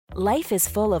Life is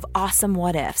full of awesome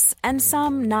what-ifs, and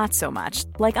some not so much,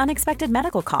 like unexpected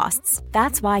medical costs.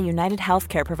 That's why United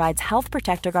Healthcare provides Health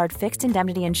Protector Guard fixed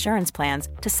indemnity insurance plans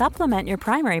to supplement your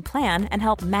primary plan and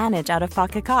help manage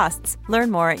out-of-pocket costs.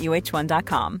 Learn more at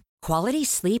uh1.com. Quality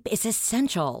sleep is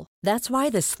essential. That's why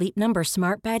the Sleep Number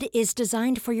Smart Bed is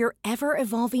designed for your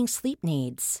ever-evolving sleep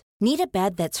needs. Need a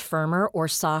bed that's firmer or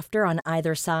softer on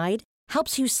either side?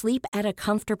 Helps you sleep at a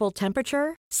comfortable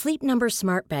temperature? Sleep Number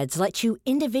Smart Beds let you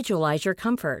individualize your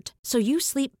comfort, so you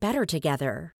sleep better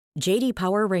together. J.D.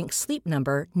 Power ranks Sleep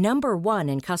Number number 1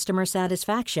 in customer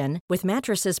satisfaction with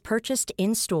mattresses purchased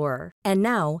in-store. And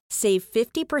now, save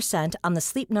 50% on the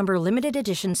Sleep Number Limited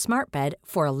Edition Smart Bed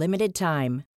for a limited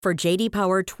time. For J.D.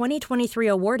 Power 2023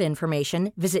 award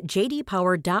information, visit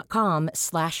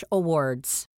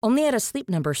jdpower.com/awards. Only at a Sleep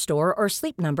Number store or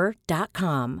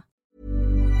sleepnumber.com.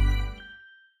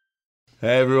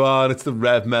 Hey everyone, it's the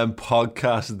Redmen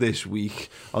podcast this week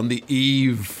on the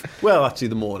eve, well actually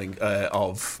the morning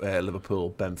of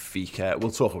Liverpool Benfica. We'll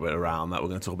talk a bit around that. We're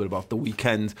going to talk a bit about the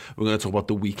weekend. We're going to talk about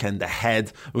the weekend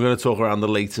ahead. We're going to talk around the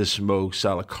latest Mo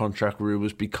Salah contract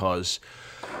rumours because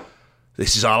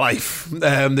this is our life.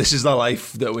 This is the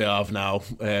life that we have now,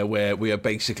 where we are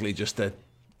basically just a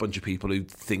bunch of people who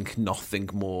think nothing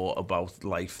more about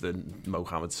life than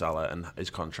Mohamed Salah and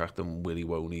his contract and Willy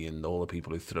Woney and all the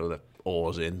people who throw their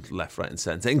oars in left, right and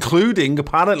centre, including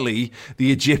apparently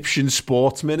the Egyptian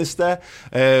sports minister,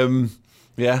 who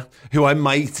I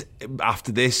might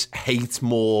after this hate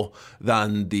more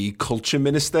than the culture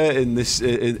minister in this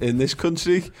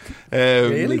country.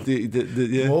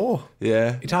 Really? More?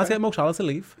 Yeah. You trying to get Mo Salah to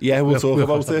leave? Yeah, we'll talk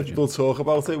about it. We'll talk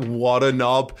about it. What a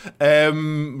knob.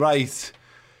 Right.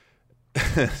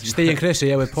 Steve and Chris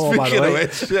here with Paul, by the way.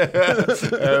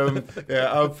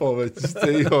 I'm Paul.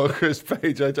 Steve or Chris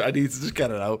Page. I need to just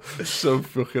get it out. So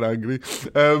fucking angry.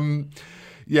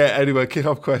 Anyway,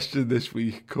 kick-off question this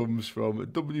week comes from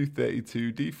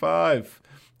W32D5,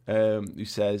 who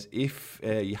says, if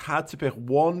you had to pick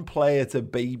one player to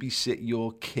babysit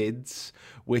your kids,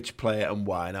 which player and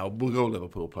why? Now, we'll go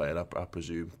Liverpool player, I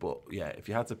presume. But yeah, if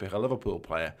you had to pick a Liverpool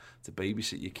player to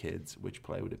babysit your kids, which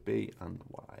player would it be and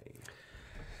why?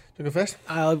 Do you go first?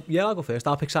 I'll go first.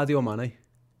 I'll pick Sadio Mane.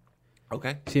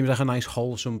 Okay. Seems like a nice,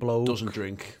 wholesome bloke. Doesn't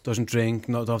drink. Don't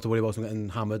have to worry about him getting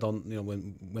hammered on,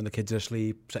 when the kids are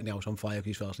asleep, setting the house on fire because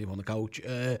he's fell asleep on the couch.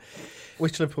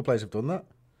 Which Liverpool players have done that?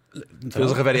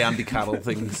 Feels like a very Andy Carroll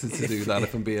thing to do that,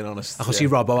 if I'm being honest. I can see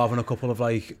Robbo having a couple of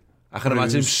I can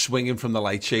imagine him swinging from the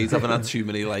light shades. I haven't had too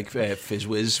many fizz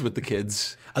whiz with the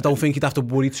kids. I don't think you'd have to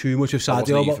worry too much of Sadio. That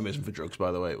wasn't a euphemism for drugs,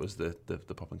 by the way. It was the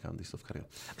popping candy stuff. Carry on.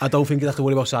 I don't think you'd have to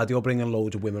worry about Sadio bringing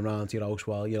loads of women around to your house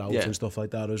while you're out and stuff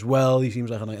like that as well. He seems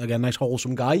like a nice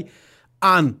wholesome guy,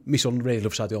 and my son really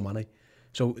loves Sadio Mane,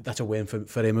 so that's a win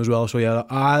for him as well. So yeah,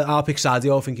 I'll pick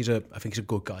Sadio. I think he's a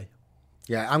good guy.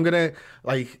 Yeah, I'm gonna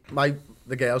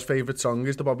the girl's favourite song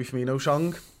is the Bobby Firmino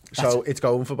song. So it's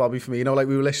going for Bobby Firmino.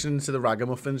 We were listening to the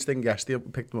Ragamuffins thing yesterday.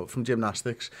 We picked them up from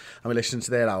gymnastics, and we listened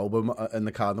to their album in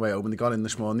the car on the way home. And they got in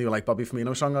this morning. They were like, Bobby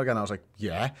Firmino song again. I was like,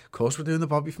 yeah, of course we're doing the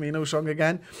Bobby Firmino song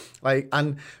again.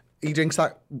 And he drinks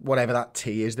that whatever that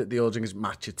tea is that they all drink is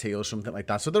matcha tea or something like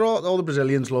that. So they're all the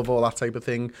Brazilians love all that type of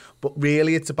thing. But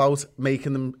really, it's about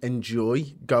making them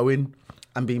enjoy going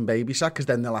and being babysat, because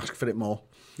then they'll ask for it more.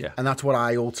 Yeah. And that's what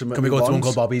I ultimately Can we go want. to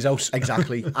Uncle Bobby's house?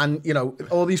 Exactly. And,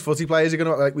 all these footy players are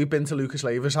going to, we've been to Lucas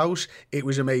Leiva's house. It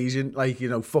was amazing.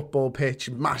 Football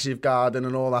pitch, massive garden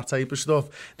and all that type of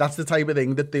stuff. That's the type of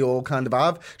thing that they all kind of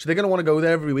have. So they're going to want to go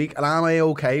there every week. And am I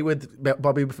okay with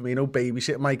Bobby Firmino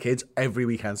babysitting my kids every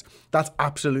weekend? That's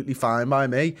absolutely fine by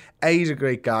me. He's a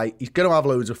great guy. He's going to have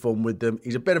loads of fun with them.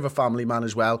 He's a bit of a family man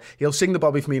as well. He'll sing the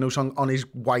Bobby Firmino song on his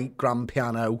white grand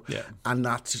piano. Yeah. And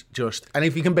that's just... And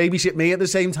if he can babysit me at the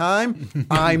same time,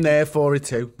 I'm there for it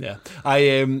too. Yeah, I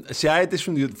had this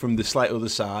from the slight other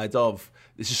side of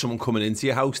this is someone coming into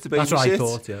your house to babysit. That's what I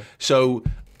thought. Yeah. So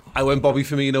I went Bobby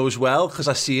Firmino as well, because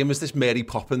I see him as this Mary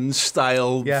Poppins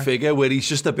style figure where he's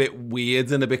just a bit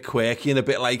weird and a bit quirky and a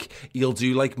bit he'll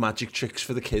do magic tricks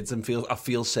for the kids and I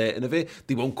feel certain of it.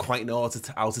 They won't quite know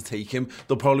how to take him.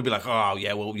 They'll probably be like, oh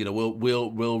yeah, well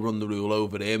we'll run the rule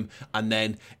over him, and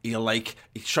then he'll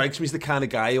he strikes me as the kind of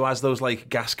guy who has those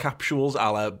gas capsules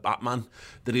a la Batman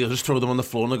that he'll just throw them on the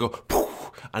floor and they'll go poof,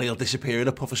 and he'll disappear in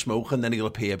a puff of smoke, and then he'll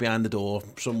appear behind the door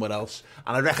somewhere else.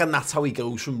 And I reckon that's how he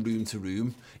goes from room to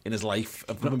room in his life,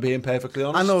 if I'm being perfectly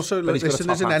honest. And also, listen,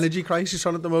 there's an energy crisis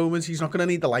on at the moment. He's not going to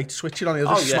need the light switching on. He'll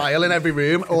just smile in every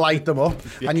room, light them up,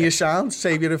 and you sound,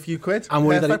 save you a few quid. And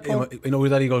worried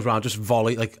that he goes around just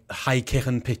volley, like high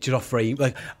kicking pictures off frame,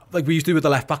 like we used to do with the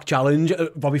left back challenge.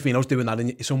 Bobby Firmino's doing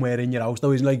that somewhere in your house,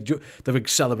 though. He's like the big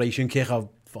celebration kick of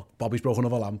Bobby's broken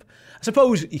another lamp. I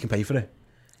suppose he can pay for it.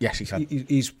 Yes, he can.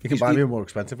 He can buy me a more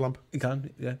expensive lamp. He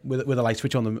can, yeah, with a light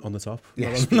switch on the top.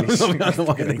 Yes, please.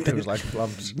 Those light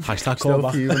lamps. Hashtag call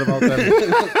back. Fuming about them.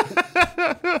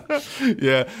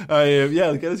 Yeah,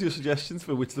 get us your suggestions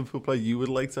for which Liverpool player you would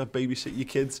like to babysit your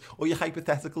kids, or your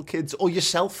hypothetical kids, or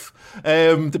yourself,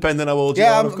 depending on how old you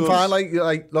are, of course. Yeah, I'm fine.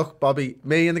 Like, look, Bobby,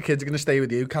 me and the kids are going to stay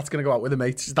with you. Kat's going to go out with her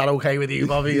mates. Is that okay with you,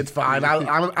 Bobby? It's fine.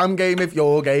 I'm game if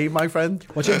you're game, my friend.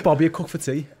 What's your Bobby a cook for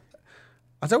tea?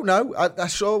 I don't know. I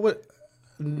saw what.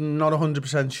 Not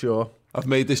 100% sure. I've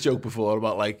made this joke before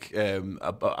about like a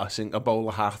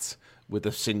bowler hat with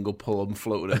a single plum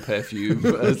floating in perfume.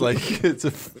 It's like that's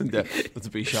a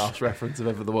B Sharps reference if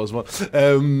ever there was one.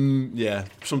 Yeah,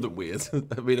 something weird.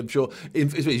 I mean, I'm sure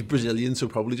he's Brazilian, so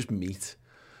probably just meat.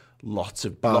 Lots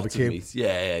of barbecue. Lots of meat.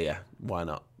 Yeah. Why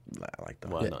not? I like that.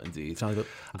 Why not? Indeed. Sounds good.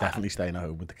 Definitely staying at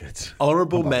home with the kids.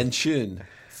 Honourable mention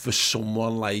for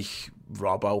someone like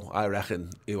Robbo, I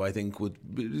reckon, who I think would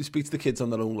speak to the kids on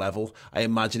their own level. I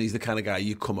imagine he's the kind of guy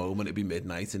you come home and it'd be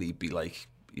midnight and he'd be like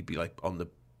on the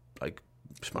like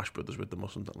Smash Brothers with them or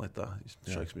something like that.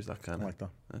 He strikes me as that kind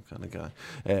of guy.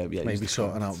 Maybe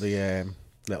sorting out the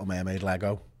Little Mermaid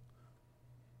Lego.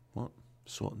 What?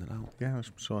 Sorting it out? Yeah, I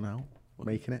was sorting it out,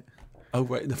 making it. Oh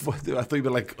right, I thought you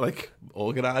were like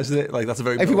organising it. Like that's a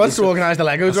very. If he wants to organise the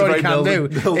Legos, what he can do.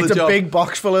 It's a big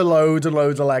box full of loads and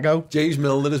loads of Lego. James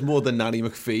Milner is more than Nanny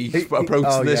McPhee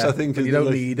approaching this. I think you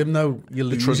don't need him though. You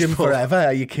lose him forever.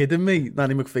 Are you kidding me?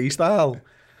 Nanny McPhee style.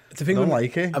 The thing I don't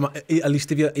like it. At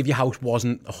least if your house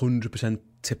wasn't 100%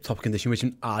 tip-top condition, which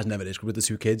ours never is with the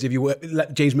two kids, if you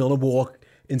let James Milner walk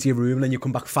into your room and then you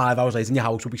come back 5 hours later and your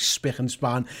house would be spick and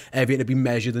span, everything would be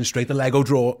measured and straight, the Lego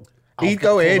drawer. He'd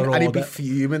go in and he'd be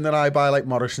fuming that I buy like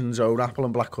Morrison's own apple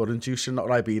and blackcurrant juice and not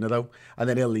Ribena though, and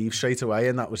then he'll leave straight away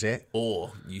and that was it.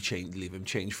 Or you leave him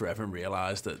change forever and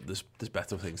realise that there's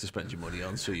better things to spend your money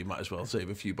on, so you might as well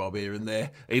save a few bob here and there.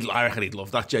 I reckon he'd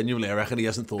love that, genuinely. I reckon he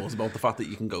hasn't thought about the fact that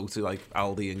you can go to like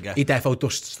Aldi and get... He defo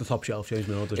dusts the top shelf, James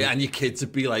Milner, doesn't he? Yeah, and your kids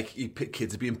would be like,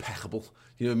 kids would be impeccable.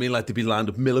 You know what I mean? Like they'd be lined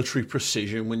up military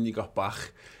precision when you got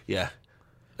back. Yeah.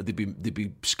 They'd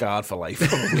be scarred for life,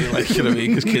 probably. Like, you know what I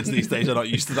mean? Because kids these days are not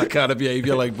used to that kind of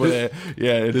behaviour. Like, but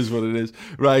yeah, it is what it is.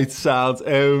 Right, sounds.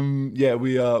 We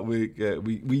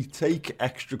take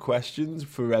extra questions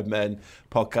for Redmen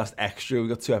Podcast Extra. We've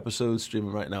got 2 episodes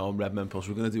streaming right now on Redmen Plus.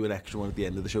 We're going to do an extra one at the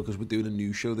end of the show because we're doing a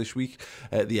new show this week,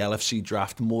 the LFC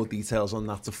Draft. More details on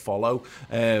that to follow.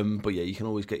 But yeah, you can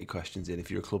always get your questions in. If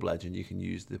you're a club legend, you can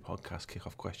use the podcast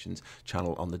Kickoff Questions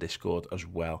channel on the Discord as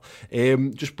well.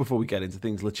 Just before we get into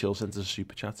things, Chill sent us a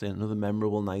super chat in. Another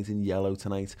memorable night in yellow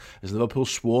tonight as Liverpool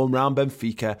swarm round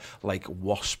Benfica like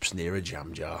wasps near a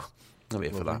jam jar. I'm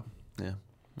here for that. Yeah,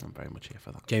 I'm very much here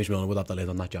for that. James Milner would have the lid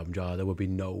on that jam jar. There would be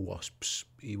no wasps.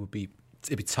 It'd be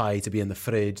tied to be in the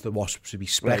fridge. The wasps would be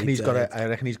sprayed. I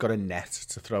reckon he's got a net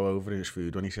to throw over his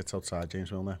food when he sits outside,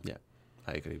 James Milner. Yeah,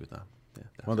 I agree with that. Yeah,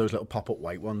 one of those little pop-up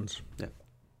white ones. Yeah.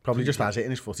 Probably just has it in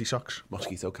his footy socks.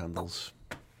 Mosquito candles.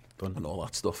 And all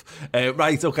that stuff.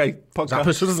 Right, okay.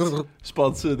 Podcast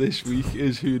sponsor this week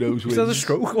is Who Knows Wins. Is that a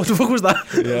stroke? What the fuck was that?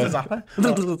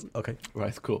 Yeah. Okay.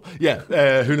 Right, cool.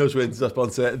 Yeah, Who Knows Wins is our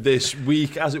sponsor this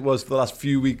week. As it was for the last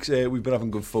few weeks, we've been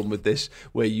having good fun with this,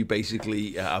 where you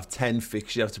basically have 10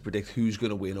 fixtures. You have to predict who's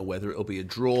going to win or whether it'll be a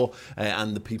draw.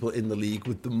 And the people in the league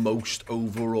with the most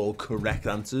overall correct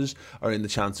answers are in the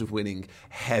chance of winning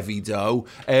heavy dough.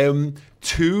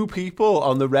 2 people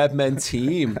on the Redmen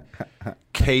team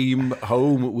came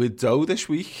home with dough this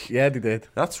week. Yeah, they did.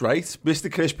 That's right.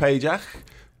 Mr. Chris Pajak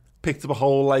picked up a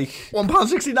whole like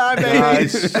 £1.69, baby.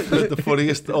 Nice. The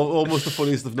funniest, almost the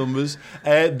funniest of numbers.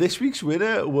 This week's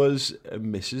winner was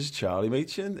Mrs. Charlie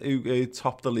Machin, who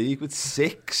topped the league with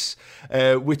 6.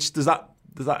 Which does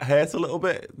that hurt a little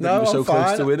bit? No, you were so I'm close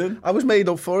fine. to winning. I was made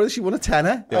up for it. She won a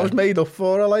tenner. Yeah. I was made up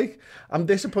for her. Like, I'm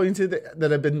disappointed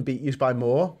that I've been beat you by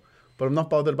more. But I'm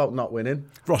not bothered about not winning.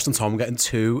 Ross and Tom getting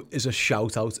 2 is a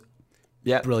shout out.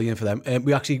 Yeah, brilliant for them.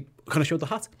 We actually Can I show the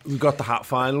hat? We got the hat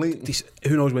finally.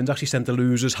 Who Knows Wins actually sent the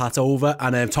loser's hat over,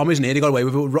 and Tom isn't here. He got away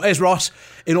with it. Here's Ross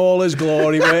in all his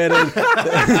glory wearing.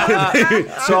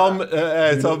 Tom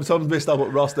missed out,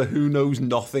 but Ross, the Who Knows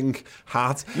Nothing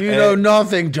hat. You know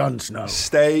nothing, Jon Snow.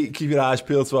 Keep your eyes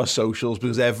peeled to our socials,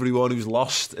 because everyone who's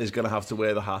lost is going to have to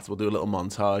wear the hat. We'll do a little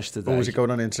montage today. Or was it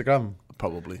going on Instagram?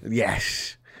 Probably.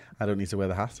 Yes. I don't need to wear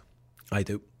the hat. I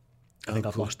do. I think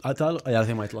I've lost. I think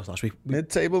I might have lost last week.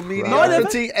 Mid-table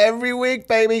mediocrity every week,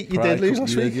 baby. You did lose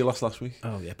last week. You lost last week.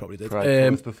 Oh yeah, probably did.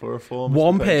 Before a form.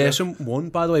 One person won,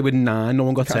 by the way, with 9. No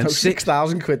one got 10.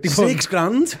 6,000 quid. £6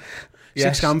 grand.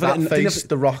 Yes, 6 grand for that it. face,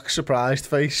 the Rock surprised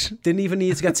face. Didn't even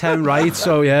need to get 10 right.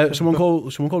 So yeah, someone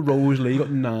called Rose Lee got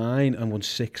 9 and won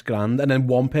 £6 grand, and then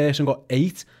one person got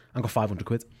 8 and got 500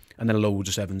 quid. And then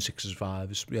loads of 7s, 6s,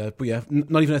 5s. Yeah, but yeah,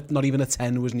 not even a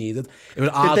 10 was needed. It was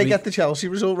Did they get the Chelsea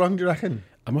result wrong, do you reckon?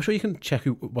 I'm not sure you can check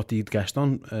what they'd guessed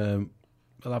on.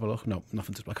 I'll have a look. No,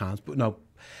 nothing. I can't. But no.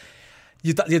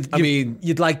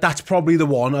 You'd like, that's probably the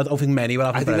one. I don't think many will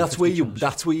have. I think that's where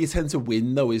you tend to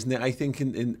win, though, isn't it? I think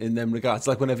in them regards,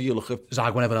 like whenever you look at it's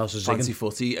like whenever else is fancy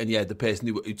footy, and yeah, the person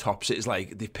who tops it is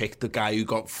like they picked the guy who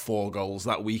got 4 goals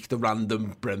that week, the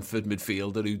random Brentford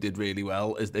midfielder who did really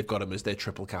well. They've got him as their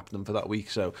triple captain for that week.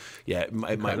 So yeah, it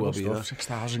might well be that.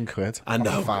 6,000 quid. I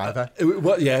know. But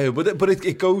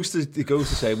it goes to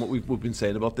saying what we've been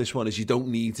saying about this one is you don't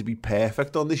need to be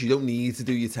perfect on this. You don't need to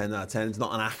do your 10 out of 10. It's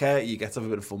not an acca. You get to have a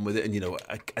bit of fun with it, and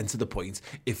and to the point,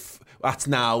 if that's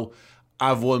now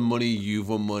I've won money, you've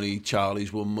won money,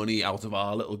 Charlie's won money out of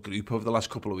our little group over the last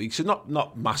couple of weeks. So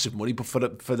not massive money, but for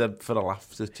the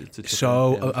laugh.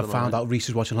 So I found out Reece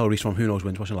is watching. Reece from Who Knows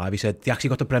Wins watching live. He said they actually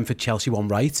got the Brentford Chelsea one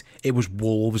right. It was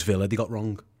Wolves Villa they got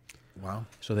wrong. Wow.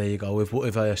 So there you go.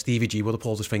 If Stevie G would have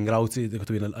pulled his finger out, they could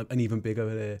have been an even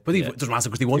bigger... But it doesn't matter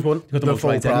because they won. They got the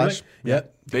full prize. Anyway. Yeah.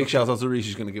 Big shout out to Reece,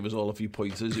 who's going to give us all a few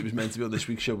pointers. It was meant to be on this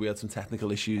week's show. We had some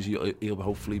technical issues. He'll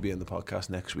hopefully be in the podcast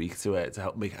next week to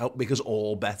help make us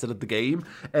all better at the game.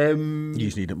 You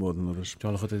need it more than others. Do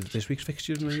you want to look at this week's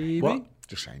fixtures, maybe? What?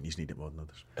 Just saying, you need it more than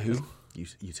others. Who?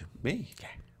 You two. Me? Yeah.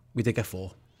 We did get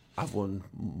 4. I've won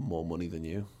more money than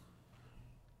you.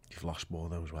 You've lost more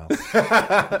though as well.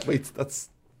 Wait, that's...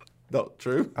 not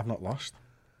true. I've not lost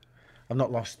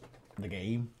the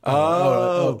game. Yeah.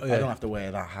 I don't have to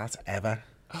wear that hat ever.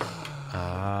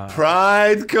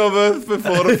 Pride cometh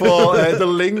before the fall. The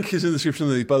link is in the description.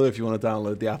 By the way, if you want to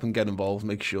download the app and get involved,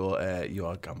 make sure you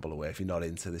are gamble aware. If you're not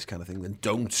into this kind of thing, then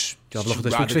don't have a look at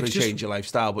this week's fixtures? Change your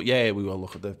lifestyle. But yeah, we will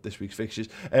look at this week's fixtures.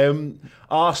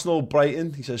 Arsenal,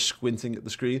 Brighton, he says, squinting at the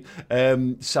screen.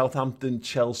 Southampton,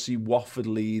 Chelsea, Watford,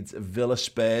 Leeds, Villa,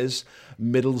 Spurs,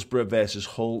 Middlesbrough versus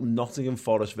Hull, Nottingham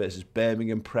Forest versus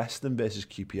Birmingham, Preston versus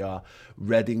QPR,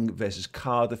 Reading versus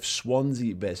Cardiff,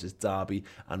 Swansea versus Derby,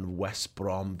 and West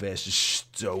Brom versus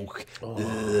Stoke. Two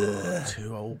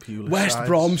old Pulis West sides.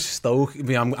 Brom, Stoke. I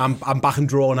mean, I'm back and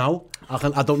draw now.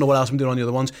 I don't know what else I'm doing on the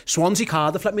other ones. Swansea,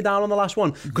 Cardiff let me down on the last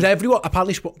one because everyone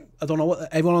apparently I don't know what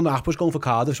everyone on the app was going for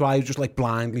Cardiff, so I just like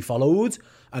blindly followed.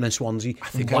 And then Swansea. I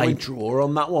think I went draw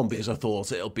on that one because I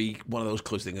thought it'll be one of those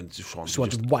close things. And Swansea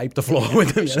just wiped the floor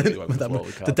with them.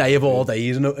 The day of all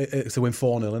days, and to win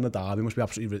 4-0 in a derby must be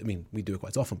absolutely. I mean, we do it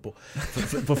quite often, but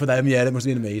for them, yeah, it must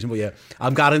have been amazing. But yeah,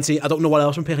 I'm guaranteed. I don't know what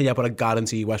else I'm picking yet, but I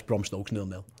guarantee West Brom Stokes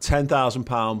 0-0.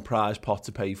 £10,000 prize pot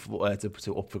to pay for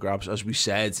to up for grabs. As we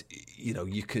said, you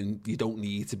don't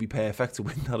need to be perfect to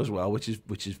win that as well, which is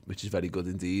very good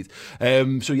indeed.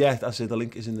 So yeah, that's it. The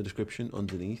link is in the description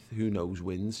underneath. Who knows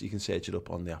wins? You can search it up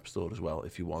on the App Store as well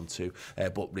if you want to,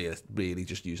 but really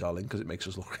just use our link because it makes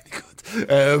us look really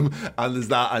good. And there's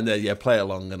that, and play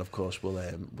along, and of course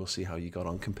we'll see how you got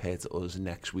on compared to us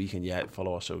next week, and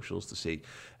follow our socials to see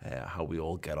how we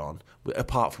all get on.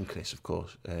 Apart from Chris, of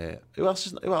course. Who else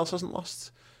hasn't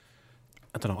lost?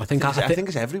 I don't know. I think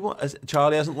it's everyone.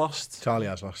 Charlie hasn't lost. Charlie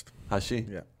has lost. Has she?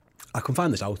 Yeah. I can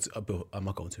find this out, but I'm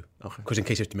not going to. Okay. Because in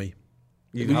case it's me.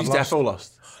 You've defo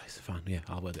lost. Oh, it's fine. Yeah,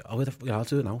 I'll do it. I'll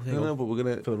do it now. No, but we're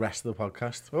gonna for the rest of the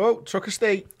podcast. Oh, trucker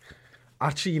state.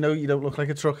 Actually, you don't look like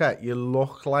a trucker. You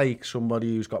look like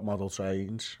somebody who's got model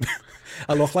trains.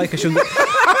 I look like I shouldn't.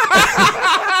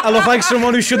 I look like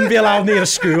someone who shouldn't be allowed near a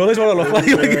school. Is what I look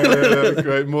like.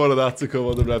 Great, more of that to come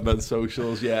on the Redmen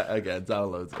socials. Yeah, again,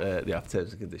 download the app,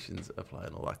 terms and conditions apply,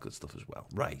 and all that good stuff as well.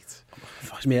 Right.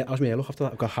 How's me look after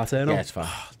that? I've got hat hair now. Yeah, it's fine.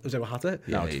 Was there a hat hair?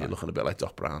 Yeah, you're looking a bit like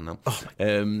Doc Brown now. Oh,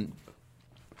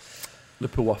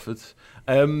 Liverpool Watford.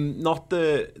 Not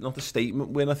the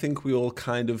statement win. I think we all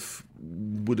kind of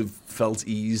would have felt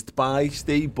eased by,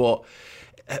 Steve, but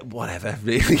whatever,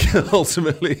 really,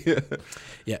 ultimately.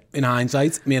 Yeah, in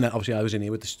hindsight, obviously I was in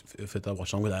here with for the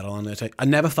watch on with Errol, and I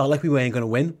never felt like we weren't going to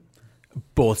win.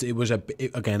 But it was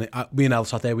again, me and El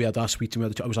sat there, we had our speech and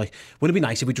I was like, wouldn't it be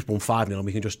nice if we just won 5-0 and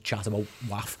we can just chat about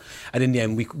WAF? And in the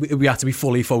end, we had to be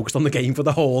fully focused on the game for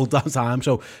the whole time.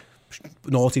 So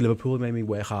naughty Liverpool made me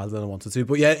work harder than I wanted to.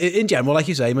 But yeah, in general, like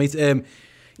you say, mate,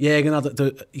 yeah, again,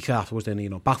 afterwards, then, you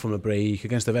know, back from a break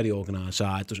against a very organised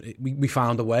side, we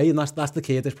found a way, and that's the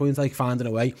key at this point, like finding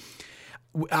a way.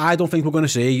 I don't think we're going to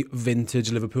see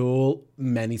vintage Liverpool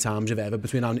many times if ever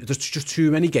between now. There's just too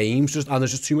many games, and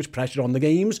there's just too much pressure on the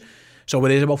games. So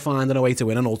it is about finding a way to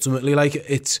win, and ultimately, like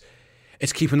it's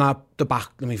keeping the back.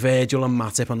 I mean, Virgil and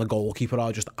Matip and the goalkeeper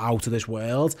are just out of this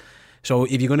world. So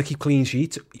if you're going to keep clean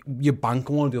sheets, your bank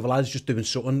and one of the other lads is just doing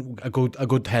something, a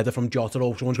good header from Jota,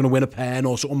 or someone's going to win a pen,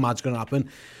 or something mad's going to happen.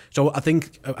 So I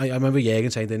think I remember Jürgen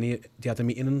saying, didn't he? They had a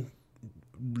meeting in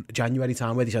January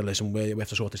time where they said, listen, we have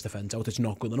to sort this defence out, it's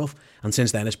not good enough. And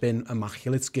since then it's been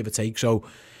immaculate, give or take. So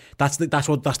that's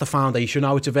the foundation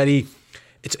now.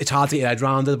 It's hard to get your head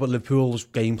around it, but Liverpool's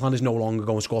game plan is no longer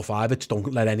go and score 5, it's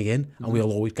don't let any in, and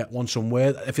we'll always get one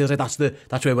somewhere. It feels like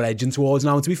that's where we're edging towards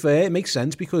now. And to be fair, it makes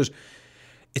sense because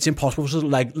it's impossible for us to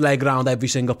leg around every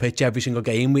single pitch, every single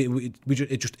game.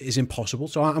 It just is impossible.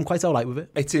 So I'm quite all right with it.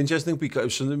 It's interesting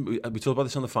because we talked about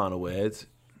this on the final word.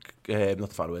 Not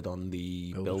the final word, on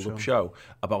the build-up show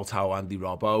about how Andy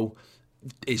Robbo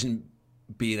isn't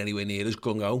being anywhere near as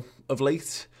gung-ho of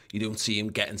late. You don't see him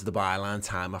getting to the byline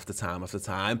time after time after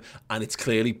time, and it's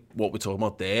clearly what we're talking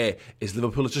about there is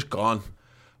Liverpool has just gone,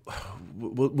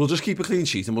 we'll just keep a clean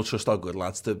sheet and we'll trust our good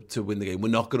lads to win the game. We're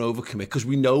not going to overcommit because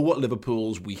we know what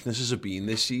Liverpool's weaknesses have been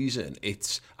this season.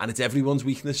 It's everyone's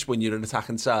weakness when you're an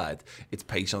attacking side. It's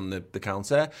pace on the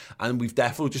counter, and we've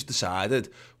definitely just decided,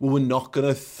 well, we're not going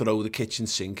to throw the kitchen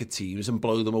sink at teams and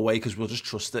blow them away because we'll just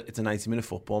trust that it's a 90-minute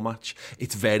football match.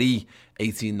 It's very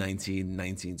 18-19,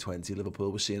 19-20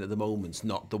 Liverpool we're seeing at the moment,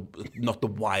 not the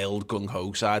wild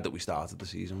gung-ho side that we started the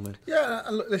season with. Yeah,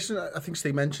 and listen, I think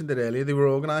Steve mentioned it earlier, they were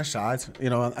organised side, you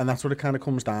know, and that's what it kind of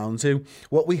comes down to.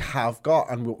 What we have got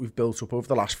and what we've built up over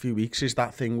the last few weeks is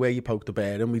that thing where you poke the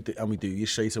bear and we do you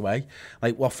straight away.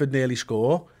 Like Watford nearly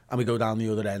score and we go down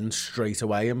the other end straight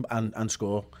away and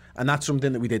score. And that's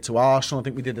something that we did to Arsenal. I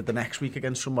think we did it the next week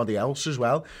against somebody else as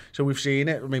well. So we've seen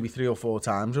it maybe 3 or 4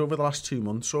 times over the last 2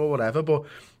 months or whatever. But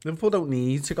Liverpool don't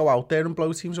need to go out there and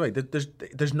blow teams away.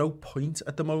 There's no point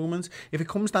at the moment. If it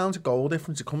comes down to goal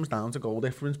difference, it comes down to goal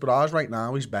difference. But ours right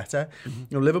now is better. Mm-hmm.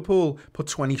 You know, Liverpool put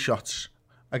 20 shots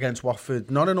against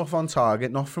Watford. Not enough on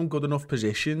target, not from good enough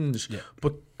positions. Yeah.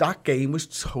 But that game was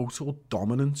total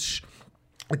dominance.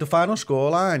 Like the final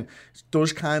scoreline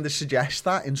does kind of suggest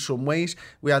that in some ways.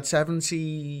 We had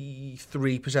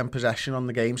 73% possession on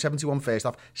the game, 71 first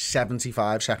half,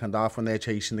 75 second half when they're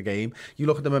chasing the game. You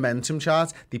look at the momentum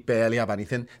chart, they barely have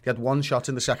anything. They had one shot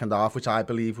in the second half, which I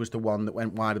believe was the one that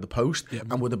went wide of the post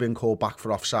and would have been called back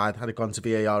for offside had it gone to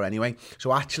VAR anyway.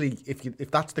 So actually,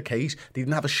 if that's the case, they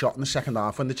didn't have a shot in the second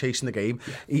half when they're chasing the game.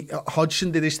 Yeah.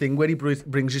 Hodgson did his thing where he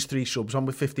brings his 3 subs on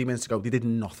with 15 minutes to go. They did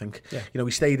nothing. Yeah. You know,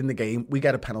 he stayed in the game. We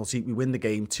get a penalty, we win the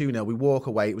game 2-0, we walk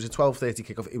away. It was a 12:30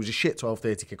 kickoff. It was a shit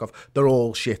 12:30 kickoff. They're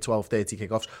all shit 12:30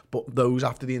 kickoffs, but those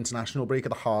after the international break are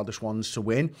the hardest ones to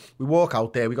win. We walk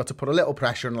out there, we got to put a little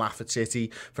pressure and laugh at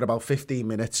City for about 15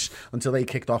 minutes until they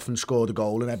kicked off and scored a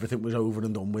goal and everything was over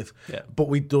and done with. Yeah. But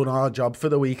we'd done our job for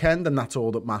the weekend and that's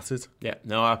all that mattered. Yeah,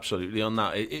 no, absolutely on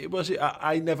that.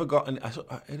 I never got, I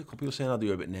heard a couple people saying they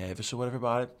were a bit nervous or whatever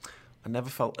about it. I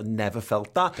never felt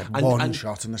that. One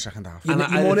shot in the second half. And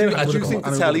I do think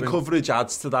the telly coverage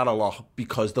adds to that a lot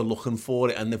because they're looking for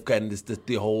it and they've got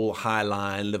the whole high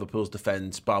line, Liverpool's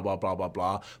defence, blah, blah, blah, blah,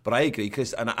 blah. But I agree,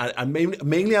 Chris. And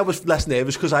mainly I was less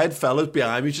nervous because I had fellas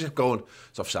behind me just going,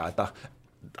 it's offside,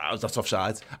 that's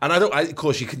offside. And of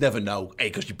course, you could never know, A,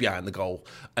 because you're behind the goal,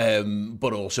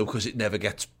 but also because it never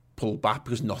gets pulled back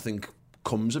because nothing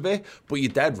comes of it. But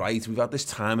you're dead right. We've had this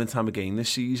time and time again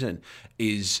this season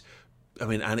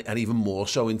and even more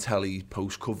so in telly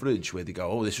post coverage where they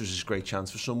go, oh, this was a great chance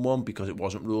for someone because it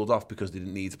wasn't ruled off because they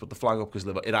didn't need to put the flag up because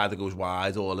it either goes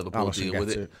wide or Liverpool deal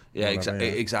with it. Yeah,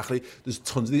 exactly. There's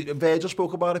tons of Virgil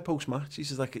spoke about it post match. He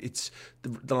says like it's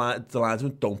the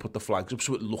linesmen don't put the flags up,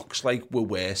 so it looks like we're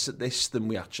worse at this than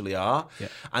we actually are. Yeah.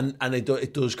 And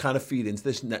it does kind of feed into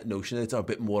this notion that it's a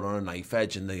bit more on a knife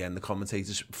edge, and again the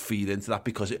commentators feed into that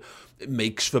because it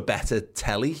makes for better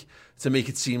telly, to make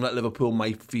it seem like Liverpool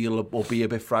might feel or be a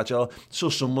bit fragile. So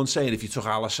someone's saying if you took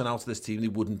Alisson out of this team, they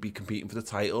wouldn't be competing for the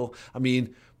title. I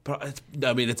mean,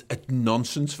 it's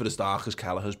nonsense for as dark as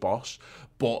Kelleher's boss.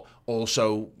 But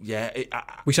also,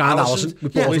 we signed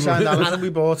Alisson. We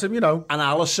bought him, you know. And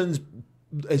Alisson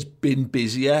has been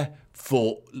busier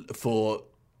for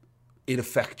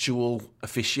ineffectual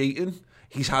officiating.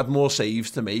 he's had more saves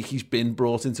to make. He's been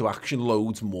brought into action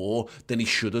loads more than he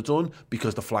should have done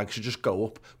because the flag should just go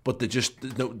up. But there's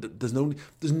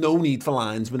no need for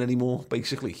linesmen anymore,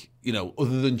 basically. You know,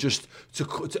 other than just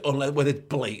unless when it's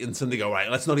blatant and they go,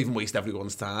 right, let's not even waste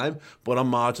everyone's time. But on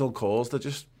marginal calls, they're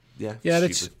just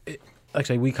stupid. Like I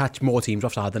say, we catch more teams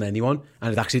offside than anyone,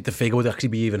 and the figure would actually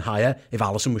be even higher if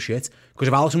Alisson was shit. Because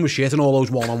if Alisson was shit and all those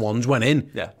one-on-ones went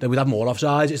in, then we'd have more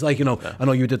offsides. It's like, you know, I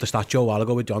know you did the stat show a while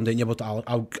ago with John, didn't you? But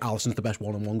Alisson's the best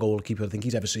one-on-one goalkeeper I think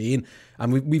he's ever seen,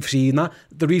 and we've seen that.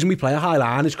 The reason we play a high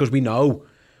line is because we know,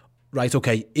 right,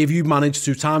 okay, if you manage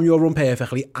to time your run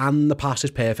perfectly and the pass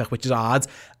is perfect, which is hard,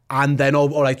 and then,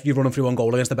 all right, you're running through one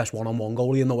goal against the best one-on-one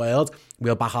goalie in the world,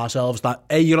 we'll back ourselves that,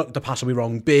 A, the pass will be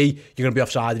wrong, B, you're going to be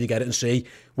offside if you get it, and C,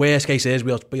 worst case is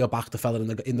we'll back the fella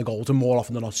in the goal to more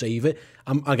often than not save it.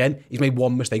 Again, he's made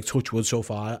one mistake, touch wood, so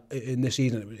far in this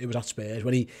season. It was at Spurs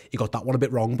when he got that one a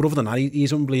bit wrong, but other than that,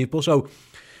 he's unbelievable. So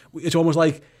it's almost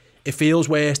like it feels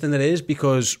worse than it is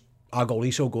because our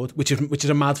goalie's so good, which is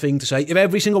a mad thing to say. If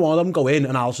every single one of them go in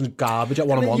and Alisson's garbage at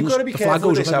one-on-ones, you've got to be the flag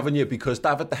careful goes with this, up. haven't you? Because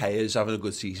David De Gea is having a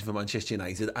good season for Manchester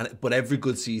United, but every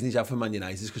good season he's had for Man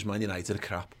United is because Man United are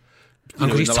crap. And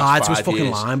because he's tied to his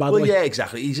fucking line, by the way. Well, yeah,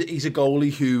 exactly. He's a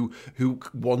goalie who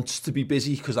wants to be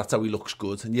busy because that's how he looks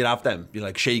good. And you have them. You're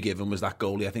like, Shea Given was that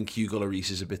goalie. I think Hugo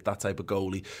Lloris is a bit that type of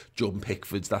goalie. Jordan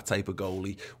Pickford's that type of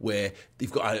goalie. Where they've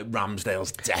got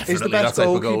Ramsdale's definitely is the best that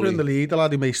type of goalkeeper goalie. in the league the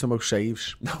lad who makes the most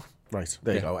saves? No. Right,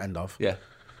 there you go, end of. Yeah.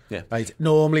 Right,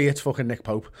 normally it's fucking Nick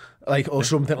Pope, or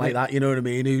something like that, you know what I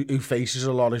mean, who faces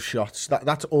a lot of shots.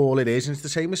 That's all it is, and it's the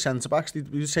same as centre-backs,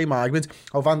 the same argument.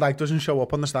 Van Dijk doesn't show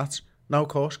up on the stats. No, of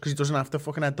course, because he doesn't have to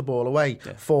fucking head the ball away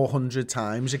 400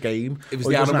 times a game. It was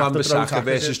the Aaron Wan-Bissaka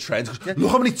versus Trent. Yeah.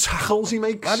 Look how many tackles he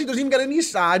makes. And he doesn't even get in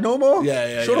his side no more.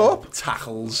 Shut up.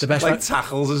 Tackles. The best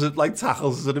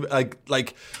tackles.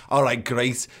 All right,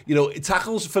 great. You know,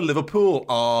 tackles for Liverpool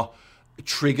are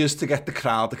triggers to get the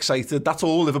crowd excited. That's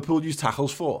all Liverpool use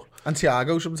tackles for. And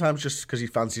Thiago sometimes just because he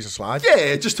fancies a slide.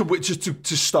 Yeah, just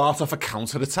to start off a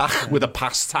counter attack with a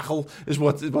pass tackle is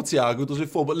what Thiago does it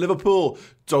for. But Liverpool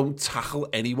don't tackle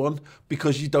anyone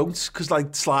because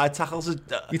like slide tackles are...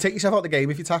 You take yourself out of the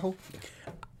game if you tackle.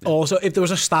 Also, if there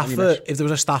was a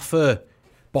staff for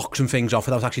boxing things off,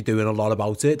 that was actually doing a lot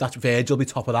about it, that's Virgil be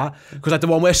top of that. Because like the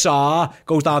one where Sarr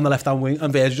goes down the left hand wing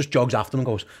and Virgil just jogs after him and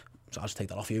goes, so I'll just take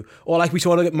that off you. Or like we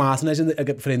saw Martinez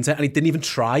for Inter and he didn't even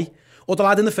try. Or the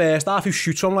lad in the first half who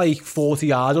shoots from like 40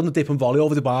 yards on the dip and volley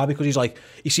over the bar because he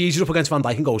sees he's up against Van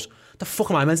Dijk and goes, the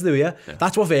fuck am I meant to do here? Yeah.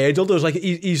 That's what Virgil does. Like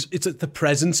it's the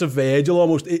presence of Virgil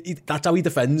almost. That's how he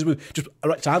defends. Just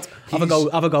right, chance. Have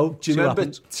a go. Do you remember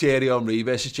Thierry Henry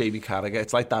versus Jamie Carragher?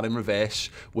 It's like that in reverse,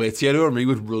 where Thierry Henry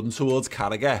would run towards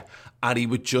Carragher and he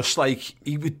would just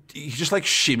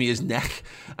shimmy his neck,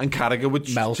 and Carragher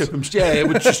would melt. Trip him. Yeah, he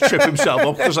would just trip himself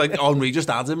up because like Henry just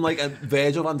had him. Like, and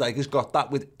Virgil van Dijk has got that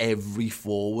with every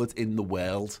forward in the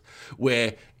world,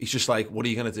 where he's just like, what are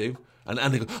you going to do? And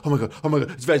they go, oh my god,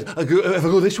 it's Virgil. If I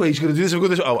go this way, he's going to do this. If I go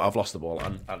this way, oh, I've lost the ball,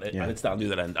 and it's down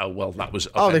the other end. Oh well, that was.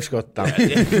 Okay. Oh, they've got that.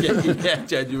 Yeah,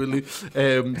 genuinely.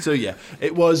 So yeah,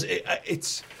 it was.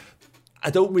 It's.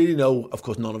 I don't really know. Of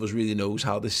course, none of us really knows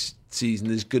how this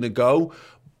season is going to go.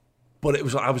 But it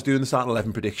was. I was doing the starting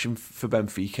 11 prediction for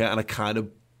Benfica, and I kind of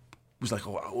was like,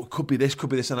 oh, it could be this,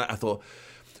 and I thought,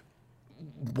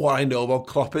 what I know about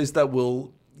Klopp is that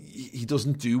he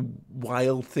doesn't do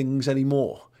wild things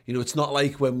anymore. You know, it's not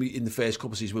like when we, in the first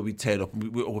couple of seasons, where we turn up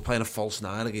and we're playing a false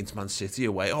nine against Man City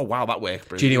away. Oh, wow, that worked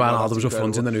brilliant. Gini Wijnaldum was up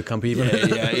front in the new camp even.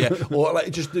 Yeah. Or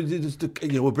like just you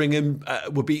know,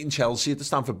 we're beating Chelsea at the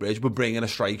Stamford Bridge. We're bringing a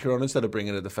striker on instead of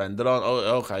bringing a defender on.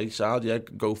 Oh, okay, sad, yeah,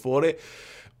 go for it.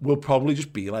 We'll probably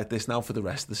just be like this now for the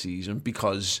rest of the season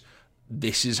because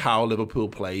this is how Liverpool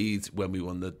played when we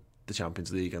won the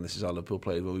Champions League, and this is how Liverpool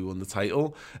played when we won the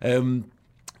title.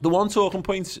 The one talking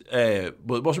point,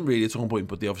 well, it wasn't really a talking point,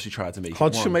 but they obviously tried to make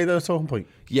Hodgson made that a talking point.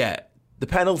 Yeah, the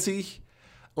penalty,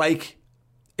 like,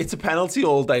 it's a penalty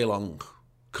all day long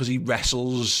because he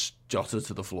wrestles Jota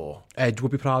to the floor. Edge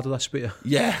would be proud of that spear.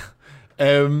 Yeah,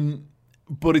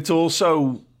 but it's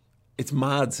also, it's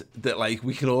mad that like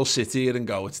we can all sit here and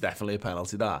go, it's definitely a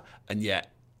penalty that, and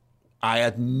yet I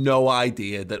had no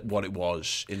idea that what it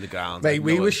was in the ground. Mate,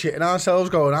 we were shitting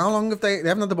ourselves going, how long have they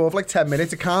haven't had the ball for like 10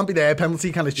 minutes? It can't be their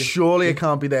penalty, can it? Surely it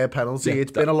can't be their penalty.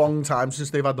 It's been a long time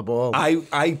since they've had the ball.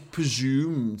 I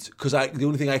presumed, because the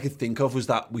only thing I could think of was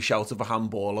that we shouted for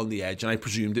handball on the edge, and I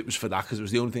presumed it was for that because it was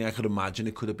the only thing I could imagine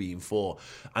it could have been for.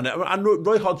 And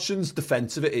Roy Hodgson's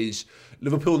defence of it is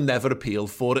Liverpool never appealed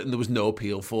for it, and there was no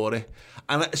appeal for it.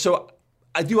 And so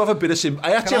I do have a bit of sympathy.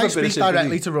 I actually have a bit of sympathy. Can I speak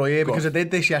directly to Roy here? Because I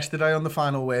did this yesterday on the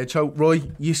final word. So, Roy,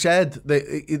 you said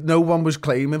that no one was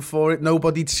claiming for it.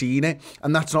 Nobody'd seen it.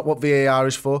 And that's not what VAR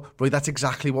is for. Roy, that's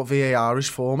exactly what VAR is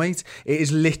for, mate. It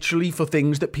is literally for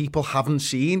things that people haven't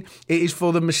seen. It is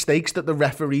for the mistakes that the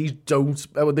referees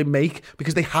they make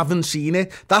because they haven't seen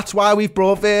it. That's why we've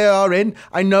brought VAR in.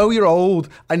 I know you're old.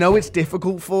 I know it's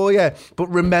difficult for you. But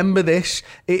remember this.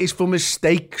 It is for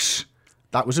mistakes.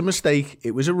 That was a mistake.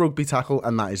 It was a rugby tackle,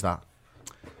 and that is that.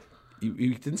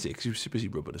 You didn't see it because he was busy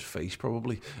rubbing his face,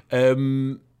 probably.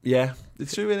 Yeah,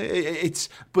 it's true.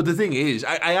 But the thing is,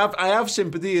 I have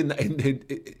sympathy in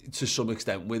to some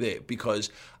extent with it because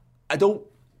I don't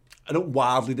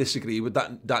wildly disagree with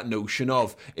that notion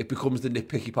of it becomes the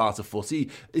nitpicky part of footy.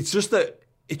 It's just that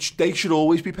they should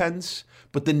always be pens,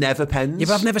 but they're never pens.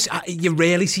 Yeah, but you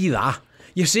rarely see that.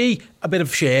 You see a bit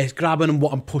of shit grabbing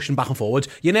and pushing back and forwards.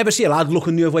 You never see a lad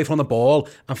looking the other way from the ball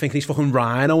and thinking he's fucking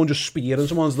rhino and just spearing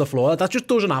someone to the floor. That just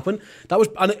doesn't happen.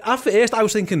 And at first I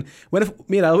was thinking,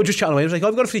 me and I were just chatting away, I was like, oh,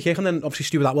 we've got a free kick, and then obviously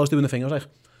Stuart Atwell's doing the thing. I was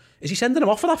like, is he sending him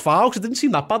off for that foul? Because it didn't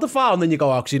seem that bad, the foul. And then you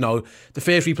go, because the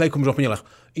first replay comes up and you're like,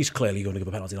 he's clearly going to give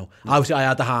a penalty now. Obviously I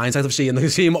had the hindsight of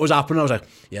seeing what was happening. I was like,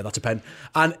 yeah, that's a pen.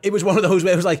 And it was one of those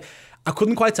where it was like, I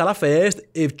couldn't quite tell at first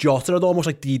if Jota had almost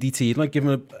like DDT'd, like given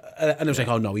him and it was like,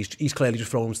 oh no, he's clearly just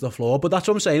thrown him to the floor. But that's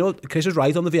what I'm saying. Chris is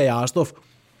right on the VAR stuff.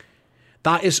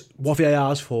 That is what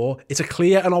VAR is for. It's a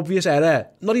clear and obvious error.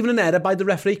 Not even an error by the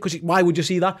referee, because why would you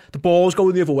see that? The ball's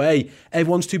going the other way.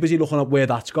 Everyone's too busy looking at where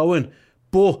that's going.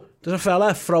 But there's a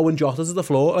fella throwing Jota to the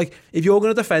floor. Like, if you're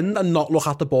going to defend and not look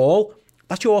at the ball,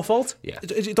 that's your fault. Yeah.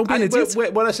 Don't be an idiot.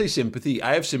 When I say sympathy,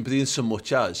 I have sympathy in so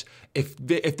much as if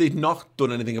they'd not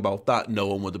done anything about that, no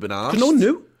one would have been asked. Because no one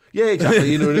knew. Yeah, exactly.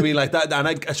 You know what I mean, like that. And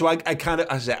I kind of,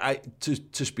 as I say,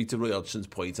 to speak to Roy Hodgson's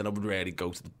point, and I would rarely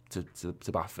go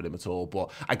to bat for him at all.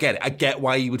 But I get it. I get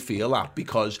why he would feel that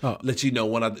because literally no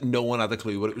one had a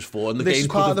clue what it was for, and the game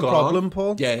could have gone on. This is part of the problem,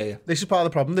 Paul. Yeah. This is part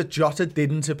of the problem that Jota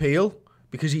didn't appeal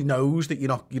because he knows that you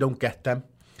don't get them.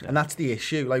 Yeah. And that's the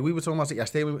issue. Like we were talking about it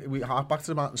yesterday, we hark back to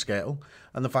the Martin Scale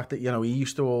and the fact that, he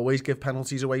used to always give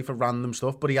penalties away for random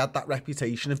stuff, but he had that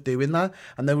reputation of doing that.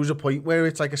 And there was a point where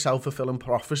it's like a self-fulfilling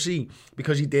prophecy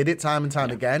because he did it time and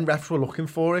time again. Refs were looking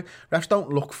for it. Refs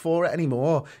don't look for it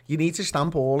anymore. You need to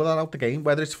stamp all of that out the game,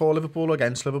 whether it's for Liverpool or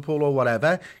against Liverpool or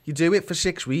whatever. You do it for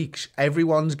 6 weeks,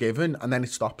 everyone's given, and then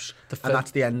it stops. And that's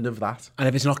the end of that. And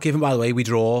if it's not given, by the way, we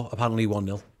draw apparently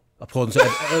 1-0.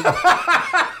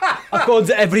 According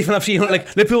to everything I've seen,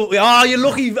 like Liverpool, you're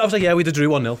lucky. I was like, yeah, we'd have drew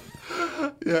 1-0.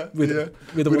 Yeah, we'd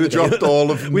have dropped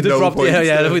all of we'd have dropped points.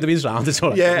 Yeah, we'd have been surrounded.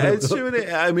 Yeah, it's true.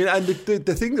 I mean, and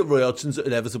the thing that Roy Hodgson's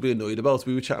inevitably annoyed about,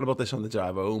 we were chatting about this on the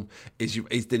drive home, is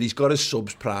that he's got his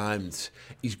subs primed.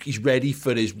 He's ready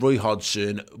for his Roy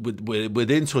Hodgson.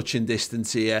 Within touching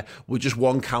distance here. We're just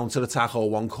one counter attack or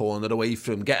one corner away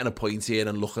from getting a point here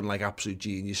and looking like absolute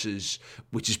geniuses,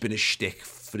 which has been a shtick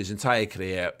for his entire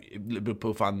career.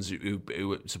 Liverpool fans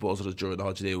who supported us during the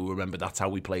holiday will remember that's how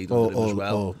we played under him as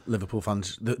well. Or Liverpool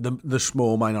fans, the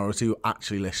small minority who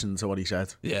actually listened to what he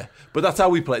said. Yeah, but that's how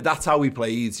we played. That's how we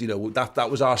played. That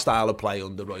was our style of play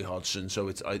under Roy Hodgson. So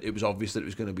it was obvious that it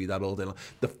was going to be that all day long.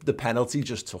 The penalty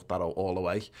just took that all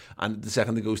away. And the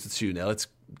second it goes to 2-0,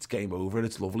 it's game over and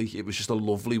it's lovely. It was just a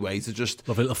lovely way to just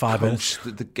lovely little 5 minutes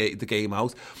the game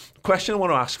out. Question I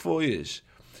want to ask for you is,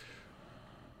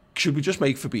 should we just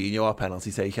make Fabinho our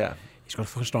penalty taker? He's got a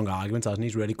fucking strong argument, hasn't he?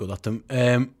 He's really good at them.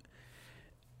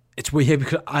 It's weird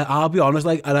because I'll be honest,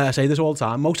 like, and I say this all the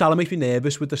time, Mo Salah makes me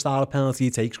nervous with the style of penalty he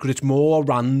takes because it's more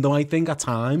random, I think, at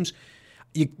times.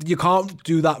 You can't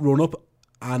do that run-up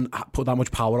and put that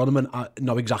much power on him and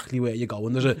know exactly where you're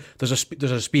going. There's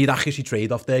a speed accuracy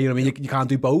trade-off there, you know what I mean? You can't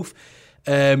do both.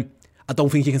 I don't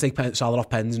think you can take Salah off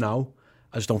pens now.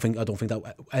 I don't think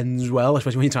that ends well,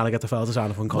 especially when you're trying to get the fella to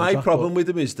sign a fun contract. My problem with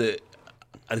him is that,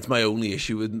 and it's my only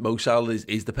issue with Mo Salah,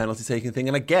 is the penalty taking thing,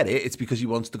 and I get it. It's because he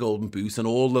wants the golden boot and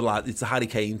all the lad. It's the Harry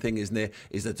Kane thing, isn't it?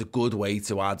 Is that it's a good way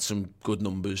to add some good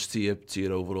numbers to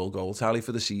your overall goal tally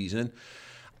for the season.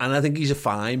 And I think he's a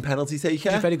fine penalty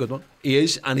taker. He's a very good one. He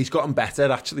is, and he's gotten better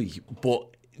actually.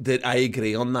 But I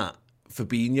agree on that.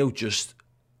 Fabinho just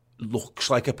looks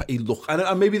like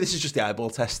and maybe this is just the eyeball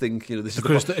testing. This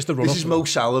is Mo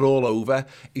Salah all over.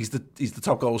 He's the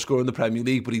top goal scorer in the Premier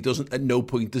League, but he doesn't. At no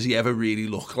point does he ever really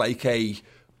look like a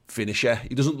finisher.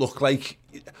 He doesn't look like.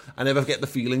 I never get the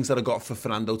feelings that I got for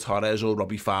Fernando Torres or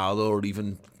Robbie Fowler or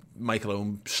even Michael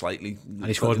Owen slightly. And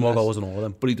he scores more goals than all of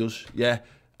them. But he does, yeah.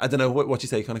 I don't know, what you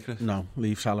take on it, Chris? No,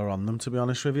 leave Salah on them, to be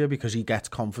honest with you, because he gets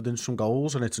confidence from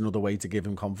goals, and it's another way to give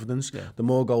him confidence. Yeah. The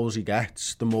more goals he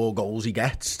gets, the more goals he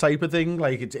gets, type of thing.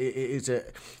 Like,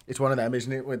 it's one of them,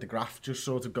 isn't it, where the graph just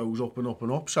sort of goes up and up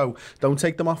and up. So don't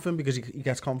take them off him because he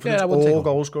gets confidence. Yeah, all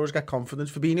goal scorers get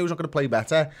confidence. Fabinho's not going to play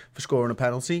better for scoring a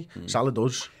penalty. Salah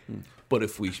does. But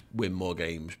if we win more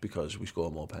games because we score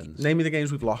more pens. Name me the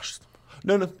games we've lost.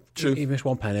 No, true. He missed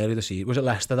one pen earlier this season. Was it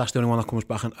Leicester? That's the only one that comes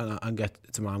back and get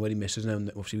to mind where he misses, and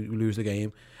then obviously we lose the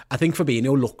game. I think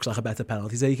Fabinho looks like a better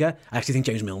penalty taker. I actually think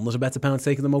James Milner's a better penalty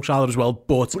taker than Mo Salah as well.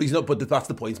 But he's not. But that's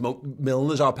the point.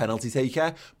 Milner's our penalty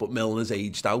taker, but Milner's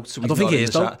aged out. So I don't think he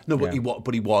is though. No,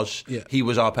 but he was. Yeah. He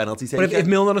was our penalty taker. But if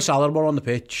Milner and Salah were on the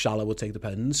pitch, Salah would take the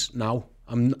pens now.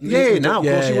 Now of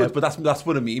course he would, but that's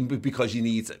what I mean, because you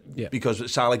need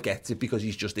because Salah gets it because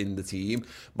he's just in the team.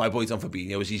 My point on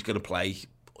Fabinho is he's going to play.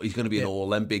 He's going to be in all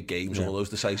them big games, all those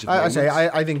decisive moments.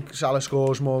 I think Salah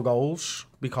scores more goals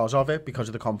because of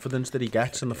the confidence that he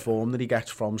gets and the form that he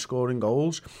gets from scoring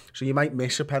goals. So you might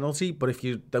miss a penalty, but if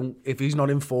he's not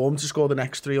in form to score the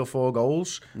next 3 or 4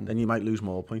 goals, then you might lose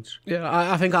more points. Yeah,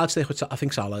 I think I'd stick with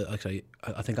Salah. I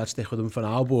think I'd stick with him for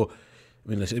now, but I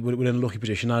mean, listen, we're in a lucky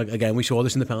position now. Again, we saw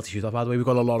this in the penalty shootout, by the way. We've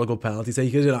got a lot of good penalty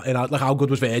takers. Like, how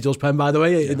good was Virgil's pen, by the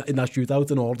way, in that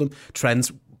shootout in Oldham?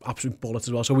 Trent's absolute bullets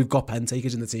as well. So we've got pen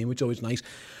takers in the team, which is always nice.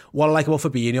 What I like about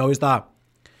Fabinho is that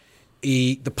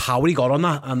the power he got on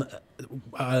that and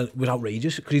was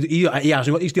outrageous. Because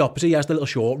he's the opposite. He has the little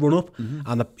short run up,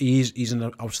 and he's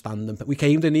an outstanding. We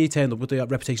came in, he turned up with the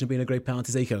reputation of being a great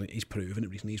penalty taker, and he's proven it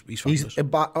recently. He's fabulous. He's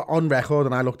on record,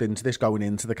 and I looked into this going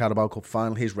into the Carabao Cup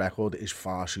final. His record is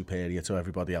far superior to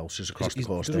everybody else's across the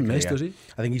course of their career. Does he?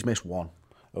 I think he's missed one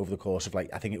over the course of, I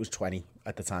think it was 20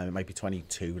 at the time. It might be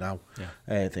 22 now.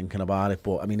 Thinking about it,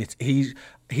 but I mean, he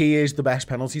is the best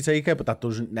penalty taker, but that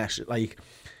doesn't necessarily,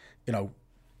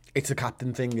 it's a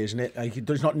captain thing, isn't it? It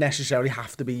does not necessarily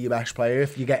have to be your best player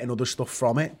if you're getting other stuff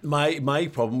from it. My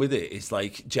problem with it is,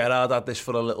 Gerrard had this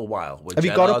for a little while. Have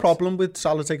you got a problem with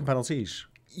Salah taking penalties?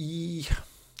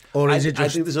 Or is it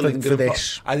just for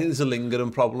this? I think there's a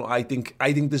lingering problem. I think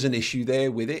there's an issue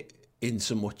there with it, in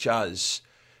so much as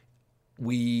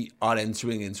we are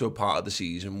entering into a part of the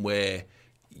season where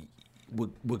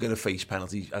we're going to face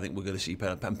penalties. I think we're going to see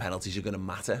penalties are going to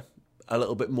matter a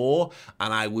little bit more,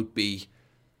 and I would be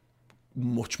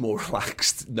much more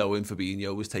relaxed knowing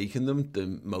Fabinho was taking them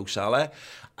than Mo Salah,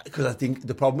 because I think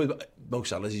the problem with Mo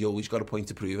Salah is he's always got a point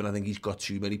to prove, and I think he's got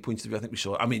too many points to prove. I think we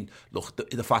saw, look,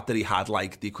 the fact that he had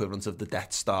the equivalent of the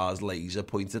Death Star's laser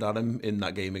pointed at him in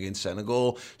that game against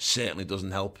Senegal certainly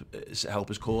doesn't help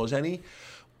his cause any.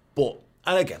 But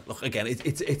and again,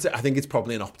 it's I think it's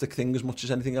probably an optic thing as much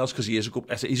as anything else, because he's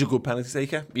a good penalty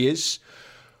taker. He is,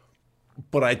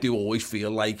 but I do always feel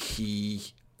like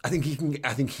I think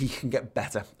he can get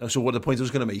better. And so what the point I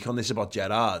was going to make on this about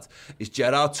Gerrard is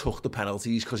Gerrard took the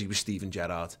penalties because he was Steven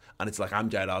Gerrard. And it's like, I'm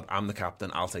Gerrard, I'm the captain,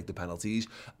 I'll take the penalties.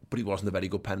 But he wasn't a very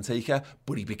good pen taker,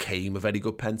 but he became a very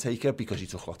good pen taker because he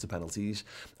took lots of penalties.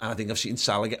 And I think I've seen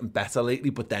Salah getting better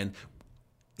lately, but then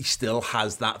he still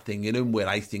has that thing in him where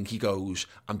I think he goes,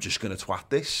 I'm just going to twat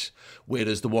this.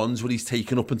 Whereas the ones where he's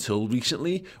taken up until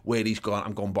recently, where he's gone,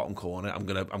 I'm going bottom corner, I'm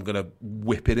gonna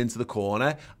whip it into the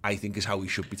corner, I think is how he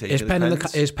should be taking his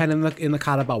pen in the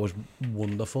Carabao was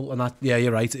wonderful, and that, yeah,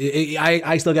 you're right.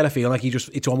 I still get a feeling like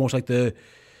it's almost like the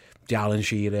Alan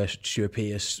Shearer, Stuart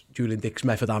Pearce, Julian Dix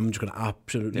method. I'm just going to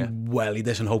absolutely welly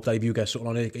this and hope that if you get something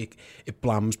on it, it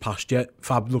blams past you.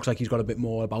 Fab looks like he's got a bit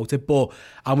more about it, but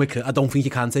I don't think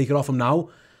you can take it off him now.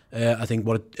 I think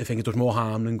it does more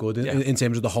harm than good in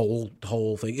terms of the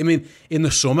whole thing. I mean, in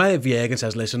the summer, if Jürgen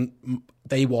says, "Listen,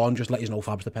 day one, just let you know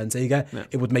Fab's the pen taker,"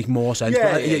 it would make more sense. You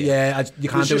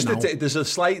can't do it now. There's a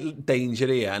slight danger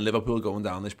here, and Liverpool going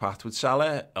down this path with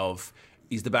Salah of,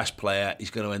 he's the best player, he's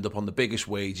going to end up on the biggest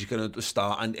wage, he's going to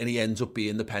start, and he ends up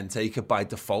being the pen taker by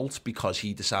default because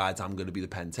he decides, I'm going to be the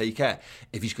pen taker.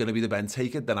 If he's going to be the pen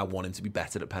taker, then I want him to be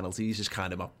better at penalties, is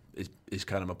kind of my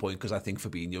point, because I think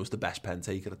Fabinho's the best pen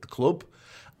taker at the club,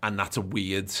 and that's a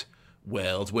weird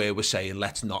world where we're saying,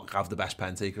 let's not have the best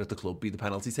pen taker at the club be the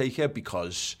penalty taker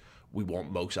because we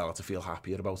want Mo Salah to feel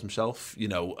happier about himself,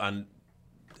 and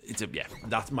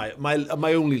that's my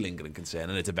only lingering concern,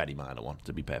 and it's a very minor one,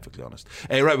 to be perfectly honest.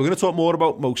 Right, we're going to talk more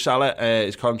about Mo Salah.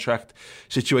 His contract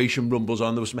situation rumbles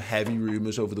on. There were some heavy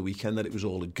rumours over the weekend that it was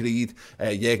all agreed.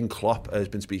 Jürgen Klopp has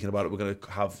been speaking about it. We're going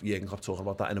to have Jürgen Klopp talking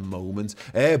about that in a moment.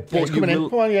 But he's coming in.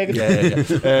 Come on, Jürgen.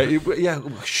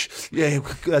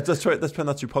 Let's turn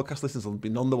that to podcast listeners will be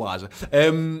none the wiser.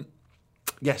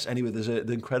 Yes, anyway, there's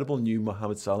the incredible new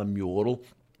Mohamed Salah mural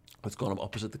It's gone up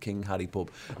opposite the King Harry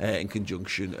pub in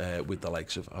conjunction with the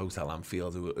likes of Hotel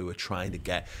Anfield, who are trying to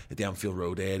get the Anfield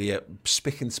Road area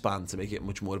spick and span to make it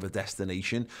much more of a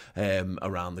destination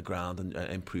around the ground and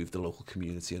improve the local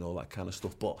community and all that kind of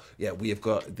stuff. But yeah, we have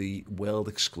got the world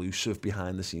exclusive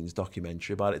behind the scenes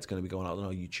documentary about it. It's going to be going out on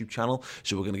our YouTube channel,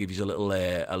 so we're going to give you a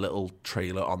little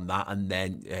trailer on that, and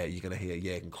then you're going to hear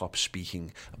Jurgen Klopp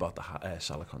speaking about the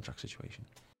Salah contract situation.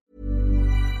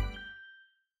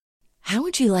 How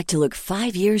would you like to look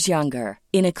 5 years younger?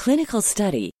 In a clinical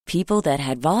study, people that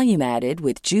had volume added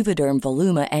with Juvederm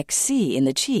Voluma XC in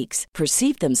the cheeks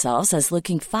perceived themselves as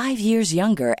looking 5 years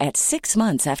younger at 6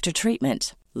 months after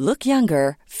treatment. Look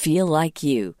younger, feel like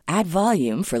you. Add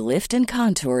volume for lift and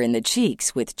contour in the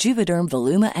cheeks with Juvederm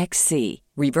Voluma XC.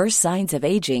 Reverse signs of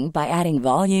aging by adding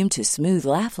volume to smooth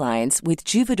laugh lines with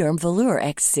Juvederm Volure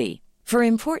XC. For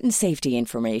important safety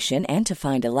information and to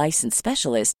find a licensed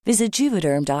specialist, visit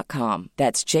Juvederm.com.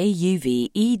 That's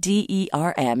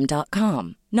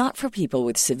JUVEDERM.com. Not for people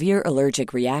with severe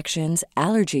allergic reactions,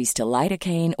 allergies to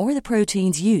lidocaine, or the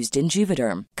proteins used in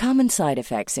Juvederm. Common side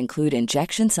effects include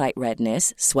injection site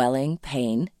redness, swelling,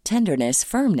 pain, tenderness,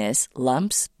 firmness,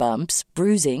 lumps, bumps,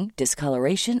 bruising,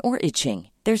 discoloration, or itching.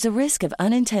 There's a risk of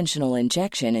unintentional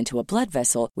injection into a blood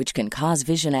vessel, which can cause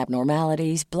vision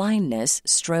abnormalities, blindness,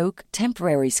 stroke,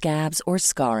 temporary scabs, or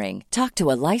scarring. Talk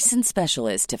to a licensed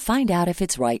specialist to find out if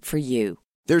it's right for you.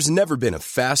 There's never been a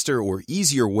faster or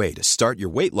easier way to start your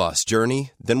weight loss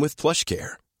journey than with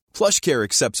PlushCare. PlushCare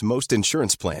accepts most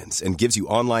insurance plans and gives you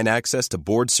online access to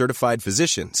board-certified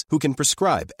physicians who can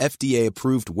prescribe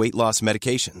FDA-approved weight loss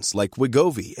medications like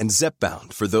Wegovy and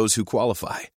Zepbound for those who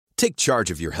qualify. Take charge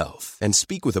of your health and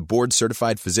speak with a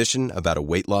board-certified physician about a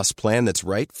weight loss plan that's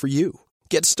right for you.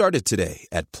 Get started today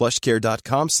at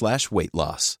plushcare.com/weight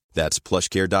loss. That's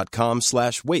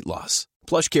plushcare.com/weight loss.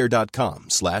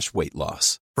 plushcare.com/weight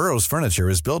loss. Burrow's furniture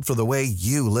is built for the way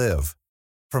you live.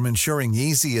 From ensuring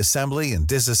easy assembly and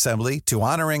disassembly to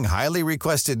honoring highly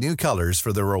requested new colors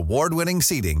for their award-winning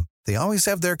seating, they always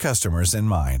have their customers in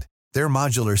mind. Their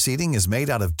modular seating is made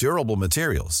out of durable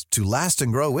materials to last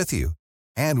and grow with you.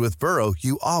 And with Burrow,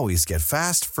 you always get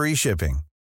fast, free shipping.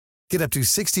 Get up to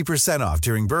 60% off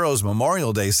during Burrow's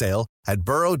Memorial Day sale at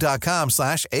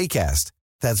burrow.com/ACAST.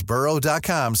 That's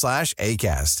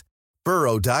burrow.com/ACAST.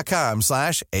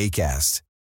 burrow.com/ACAST.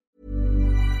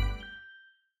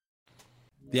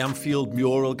 The Anfield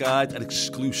Mural Guide, an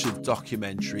exclusive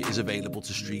documentary, is available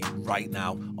to stream right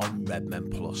now on Redmen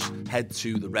Plus. Head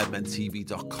to the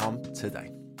redmentv.com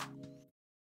today.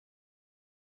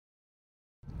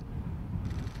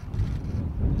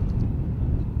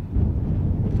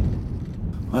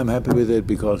 I'm happy with it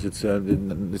because it's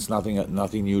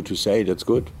nothing new to say. That's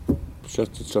good.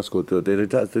 It's just good.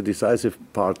 The decisive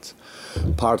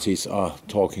parties are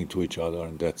talking to each other,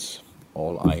 and that's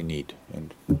all I need,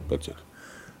 and that's it.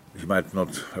 He might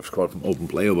not have scored from open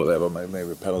play or whatever,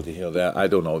 maybe a penalty here or there. I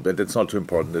don't know, but it's not too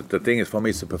important. The thing is, for me,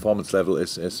 it's the performance level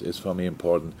is for me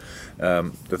important.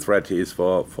 The threat is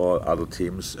for other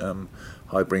teams.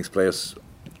 How he brings players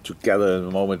together in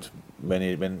the moment.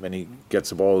 When he gets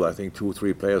the ball, I think 2 or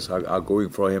 3 players are going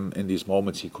for him in these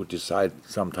moments. He could decide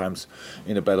sometimes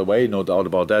in a better way, no doubt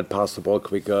about that. Pass the ball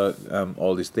quicker,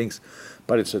 all these things.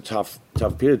 But it's a tough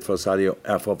period for Sadio,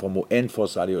 for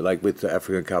Sadio, like with the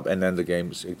African Cup, and then the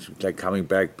games. It's like coming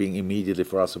back, being immediately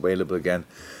for us available again.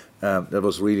 That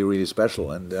was really, really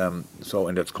special, and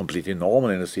that's completely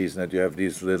normal in a season that you have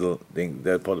these little things.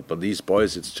 But these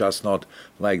boys, it's just not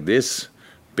like this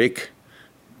big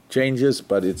changes,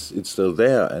 but it's still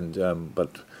there, and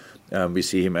we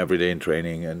see him every day in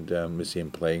training, and we see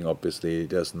him playing. Obviously,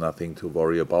 there's nothing to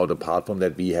worry about apart from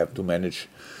that. We have to manage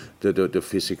the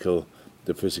physical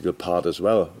part as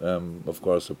well. Of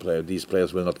course, these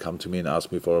players will not come to me and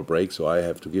ask me for a break, so I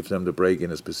have to give them the break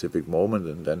in a specific moment,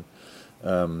 and then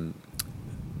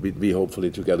we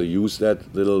hopefully together use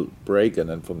that little break, and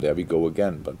then from there we go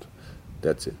again. But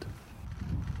that's it.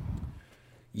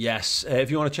 Yes,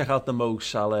 if you want to check out the Mo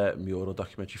Salah mural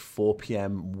documentary, 4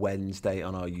 p.m. Wednesday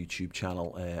on our YouTube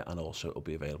channel, and also it'll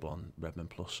be available on Redmen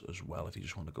Plus as well if you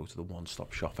just want to go to the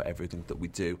one-stop shop for everything that we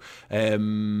do.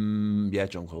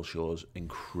 John Cole Shaw's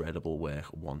incredible work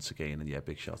once again, and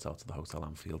big shout out to the Hotel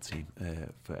Anfield team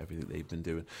for everything they've been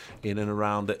doing in and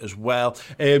around it as well.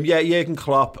 Jurgen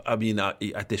Klopp, I mean,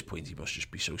 at this point he must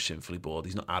just be so sinfully bored.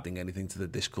 He's not adding anything to the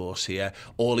discourse here.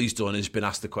 All he's done is been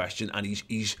asked the question, and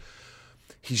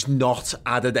he's not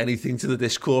added anything to the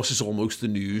discourse. It's almost the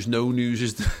news. No news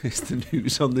is the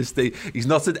news on this day. He's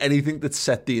not said anything that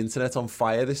set the internet on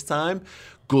fire this time.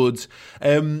 Good.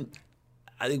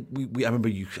 I remember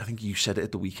I think you said it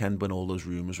at the weekend when all those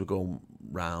rumours were going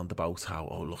round about how,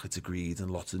 oh, look, it's agreed,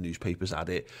 and lots of newspapers had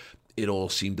it. It all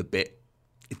seemed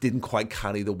it didn't quite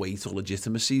carry the weight or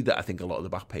legitimacy that I think a lot of the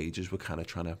back pages were kind of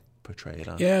trying to portray it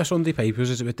as. Yeah, Sunday papers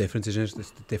is a bit different, isn't it?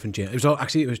 It's different. It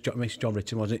was John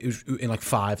Richardson, wasn't it? It was in like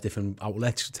 5 different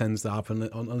outlets. It tends to happen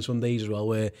on Sundays as well,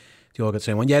 where they all get the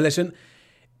same one. Yeah, listen,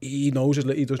 he does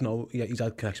know. He's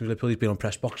had connections with Liverpool. He's been on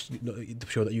press box to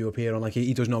show that you appear on. Like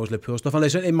he does know his Liverpool stuff. And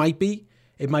listen, it might be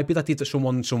that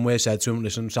someone somewhere said to him,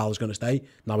 "Listen, Salah's going to stay.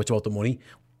 Now it's about the money."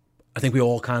 I think we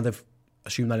all kind of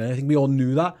assumed that. I think we all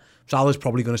knew that Salah's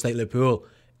probably going to stay at Liverpool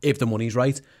if the money's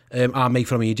right. Our mate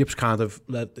from Egypt's kind of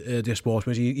led the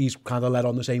sportsman. He's kind of led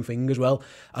on the same thing as well.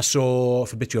 I saw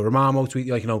Fabrizio Romano tweet,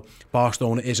 like,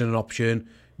 Barcelona isn't an option.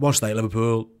 Wants to stay at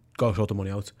Liverpool, go sort the money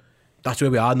out. That's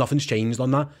where we are. Nothing's changed on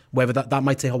that. Whether that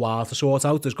might take a while to sort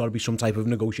out, there's got to be some type of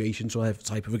negotiation, some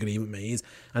type of agreement made.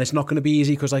 And it's not going to be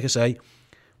easy because, like I say,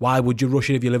 why would you rush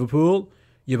it if you're Liverpool?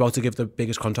 You're about to give the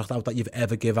biggest contract out that you've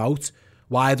ever give out.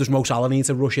 Why does Mo Salah need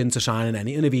to rush into signing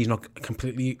anything if he's not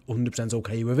completely 100%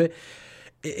 okay with it?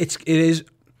 It is.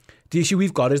 The issue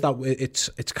we've got is that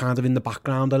it's kind of in the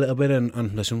background a little bit,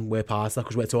 and listen, we're past that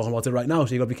because we're talking about it right now,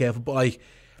 so you've got to be careful. But like,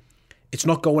 it's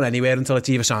not going anywhere until it's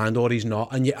either signed or he's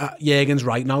not. And Jürgen's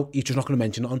right now, he's just not going to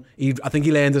mention it. I think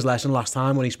he learned his lesson last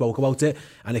time when he spoke about it,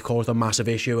 and it caused a massive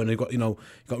issue. And he got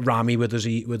got Rami with his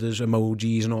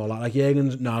emojis and all that. Like,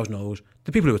 Jürgen now knows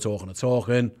the people who are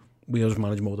talking. We just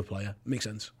manage more the player. Makes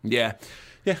sense. Yeah.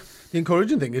 The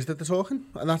encouraging thing is that they're talking,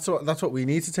 and that's what we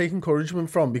need to take encouragement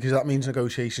from, because that means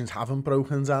negotiations haven't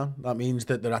broken down. That means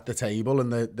that they're at the table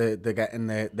and they're getting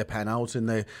the pen out and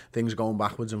the things are going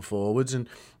backwards and forwards. And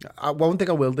one thing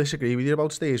I will disagree with you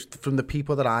about, Steve, is from the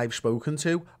people that I've spoken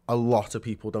to, a lot of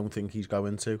people don't think he's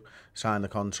going to sign the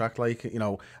contract. Like,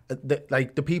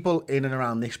 the people in and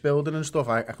around this building and stuff,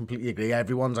 I completely agree.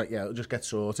 Everyone's like, yeah, it'll just get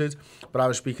sorted. But I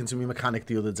was speaking to my mechanic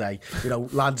the other day.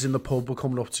 Lads in the pub were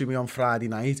coming up to me on Friday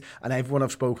night, and everyone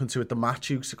I've spoken to at the match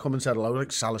who come and said hello,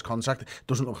 like, Salah's contract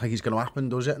doesn't look like he's going to happen,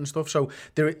 does it, and stuff. So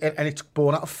and it's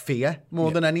born out of fear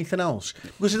more than anything else.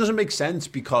 Because it doesn't make sense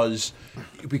because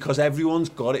everyone's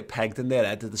got it pegged in their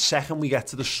head that the second we get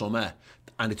to the summer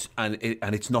and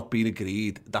it's not been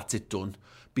agreed, that's it done.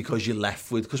 Because you're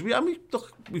left with, because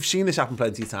we've seen this happen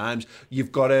plenty of times.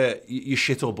 You've got you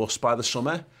shit or bust by the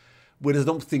summer. Whereas I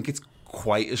don't think it's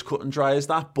quite as cut and dry as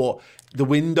that, but the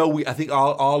window, I think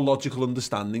our logical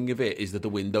understanding of it is that the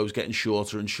window's getting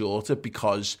shorter and shorter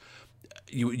because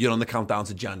you're on the countdown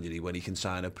to January when he can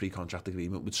sign a pre-contract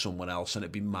agreement with someone else, and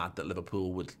it'd be mad that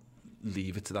Liverpool would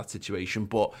leave it to that situation.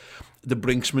 But the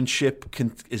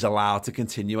brinksmanship is allowed to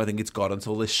continue. I think it's got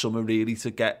until this summer really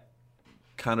to get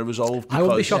kind of resolved. I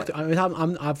wouldn't be shocked.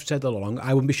 I've said all along,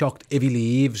 I wouldn't be shocked if he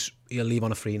leaves. He'll leave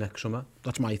on a free next summer.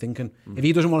 That's my thinking. If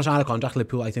he doesn't want to sign a contract,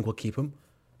 Liverpool, I think, will keep him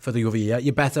for the other year.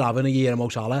 You're better having a year of Mo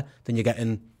Salah than you're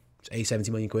getting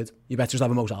 70 million quid. You're better just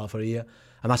having Mo Salah for a year.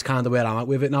 And that's kind of where I'm at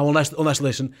with it now. Unless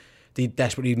listen, they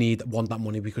desperately want that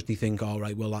money because they think, all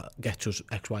right, well, that gets us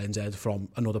X, Y, and Z from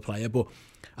another player. But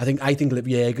I think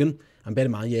Jürgen, and bear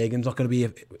in mind, Jürgen's not going to be,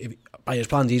 if by his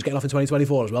plans, he's getting off in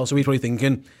 2024 as well. So he's probably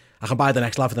thinking, I can buy the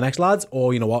next lad for the next lads,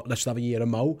 or you know what, let's just have a year of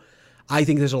Mo. I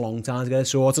think there's a long time to get it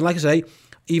sorted. And like I say,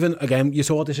 even, again, you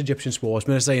saw this Egyptian sports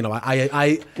minister, Well,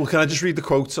 can I just read the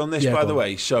quotes on this, by the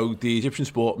way? So, the Egyptian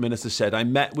sport minister said, I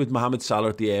met with Mohamed Salah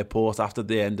at the airport after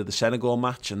the end of the Senegal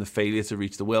match and the failure to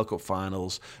reach the World Cup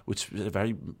finals, which is a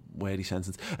very wordy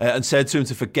sentence, and said to him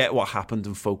to forget what happened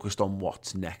and focused on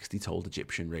what's next, he told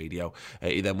Egyptian radio.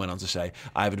 He then went on to say,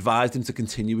 I have advised him to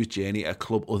continue his journey at a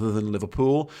club other than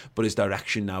Liverpool, but his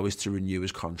direction now is to renew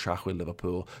his contract with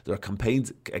Liverpool. There are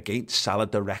campaigns against Salah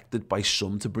directed by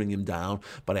some to bring him down,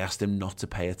 but I asked him not to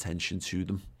pay attention to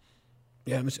them.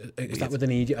 Yeah, is that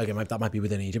within Egypt? Again, that might be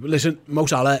within Egypt. But listen, Mo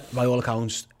Salah, by all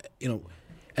accounts,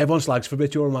 everyone slags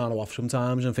Fabrizio Romano off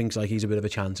sometimes and thinks like he's a bit of a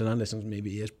chance, and listen,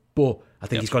 maybe he is. But I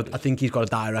think he's got a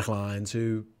direct line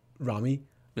to Rami,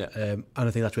 and I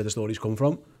think that's where the stories come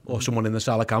from, or someone in the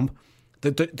Salah camp.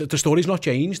 The story's not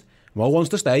changed. Mo wants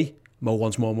to stay. Mo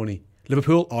wants more money.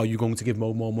 Liverpool, are you going to give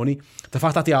Mo more money? The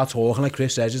fact that they are talking, like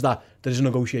Chris says, is that there is a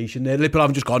negotiation there. Liverpool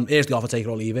haven't just gone, here's the offer, take it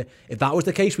or leave it. If that was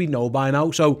the case, we'd know by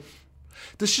now. So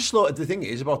there's just the thing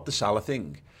is about the Salah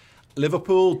thing.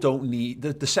 Liverpool don't need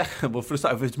the second. Well, for a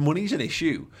start, if it's money's an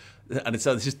issue, and this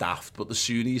is daft, but the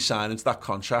sooner you sign into that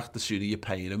contract, the sooner you're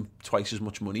paying him twice as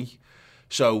much money.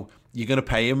 So you're going to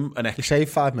pay him an extra. You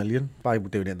save $5 million by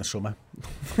doing it in the summer.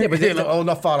 Yeah, but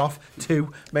not far off.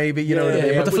 2, maybe. You know what I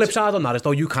mean? But the flip side on that is,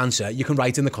 though, you can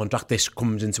write in the contract this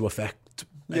comes into effect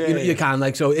You can,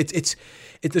 like, so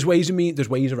there's ways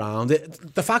around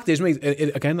it. The fact is, mate,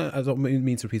 again, I don't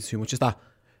mean to repeat it too much, is that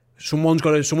someone's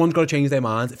got to change their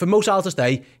mind. For Mo Salah to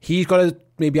stay, he's got to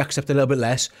maybe accept a little bit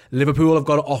less. Liverpool have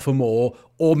got to offer more,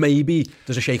 or maybe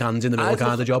there's a shake hands in the middle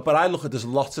kind of job. But I look at, there's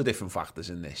lots of different factors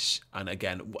in this, and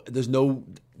again, there's no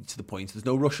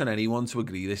rush on anyone to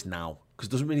agree this now, because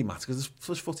it doesn't really matter, because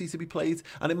there's footy to be played,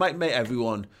 and it might make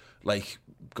everyone like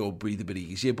go breathe a bit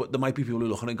easier, but there might be people who are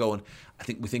looking and going,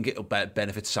 we think it'll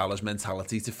benefit Salah's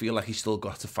mentality to feel like he's still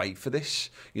got to fight for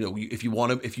this. You know,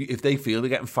 if they feel they're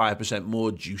getting 5%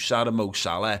 more juice out of Mo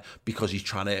Salah because he's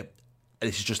trying to,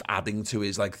 this is just adding to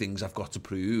his like things I've got to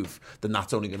prove, then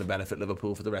that's only going to benefit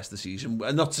Liverpool for the rest of the season.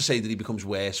 And not to say that he becomes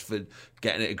worse for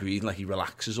getting it agreed, like he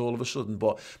relaxes all of a sudden,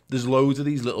 but there's loads of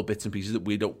these little bits and pieces that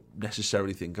we don't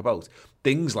necessarily think about.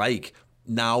 Things like,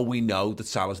 now we know that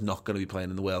Salah's not going to be playing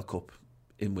in the World Cup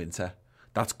in winter.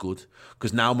 That's good,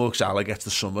 because now Mo Salah gets the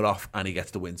summer off and he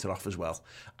gets the winter off as well.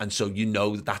 And so you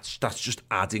know that's just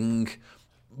adding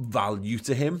value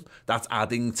to him. That's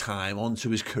adding time onto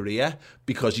his career,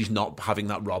 because he's not having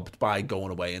that robbed by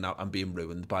going away and being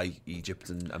ruined by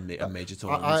Egypt and major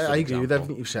tournaments. I agree with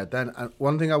everything you've said then. And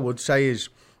one thing I would say is,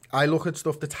 I look at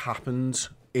stuff that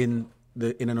happens in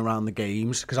and around the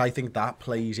games, because I think that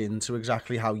plays into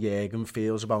exactly how Jurgen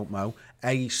feels about Mo.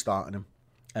 He's starting him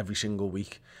every single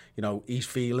week. You know, he's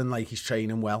feeling like he's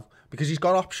training well, because he's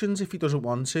got options if he doesn't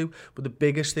want to. But the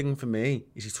biggest thing for me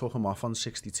is he took him off on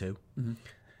 62. Mm-hmm.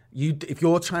 If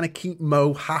you're trying to keep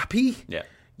Mo happy,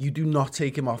 you do not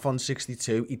take him off on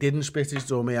 62. He didn't spit his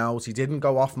dummy out. He didn't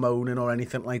go off moaning or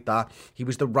anything like that. He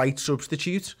was the right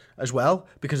substitute as well,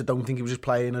 because I don't think he was just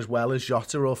playing as well as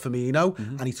Jota or Firmino,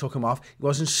 and he took him off. He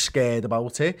wasn't scared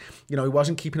about it. You know, he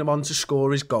wasn't keeping him on to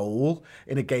score his goal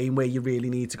in a game where you really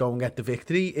need to go and get the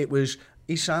victory. It was,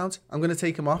 he's sound, I'm going to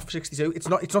take him off 62. It's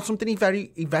not something he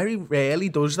very rarely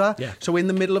does that. Yeah. So in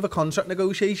the middle of a contract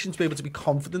negotiation, to be able to be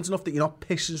confident enough that you're not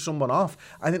pissing someone off,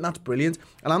 I think that's brilliant.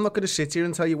 And I'm not going to sit here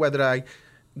and tell you whether I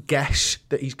guess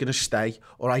that he's going to stay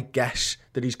or I guess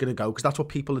that he's going to go, because that's what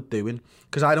people are doing,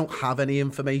 because I don't have any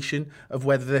information of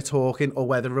whether they're talking or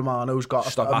whether Romano's got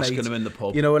Stop a asking mate. him in the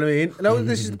pub. You know what I mean? No,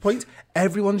 this is the point.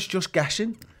 Everyone's just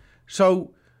guessing.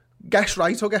 So guess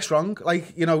right or guess wrong.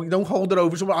 Like, you know, you don't hold it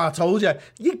over someone. I told you.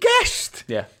 You guessed.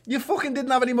 Yeah. You fucking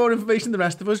didn't have any more information than the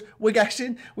rest of us. We're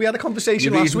guessing. We had a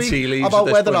conversation last week about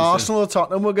whether Arsenal or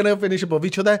Tottenham were going to finish above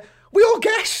each other. We all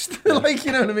guessed. Yeah. Like,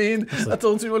 you know what I mean? That's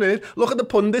all too what it is. Look at the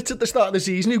pundits at the start of the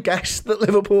season who guessed that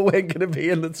Liverpool weren't going to be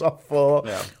in the top four.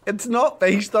 Yeah. It's not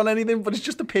based on anything, but it's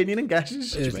just opinion and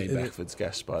guesses. Jermaine Beckford's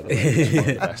guess, by the way. It's one of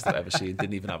the best I've ever seen.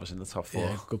 Didn't even have us in the top four.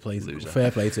 Yeah, good play. Loser.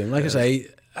 Fair play to him. Like I say,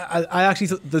 I actually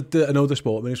thought I know the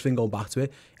sport minister thing, going back to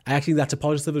it, I actually think that's a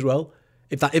positive as well.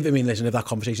 If that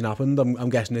conversation happened, I'm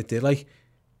guessing it did. Like,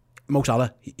 Mo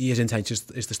Salah, his intention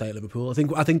is to stay at Liverpool.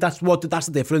 I think that's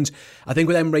the difference. I think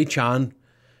with Emre Can,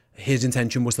 his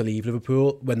intention was to leave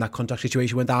Liverpool when that contract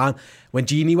situation went down. When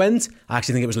Gini went, I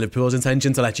actually think it was Liverpool's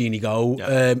intention to let Gini go.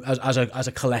 Yeah. As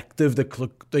a collective,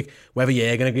 whether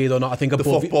Jurgen agreed or not, I think the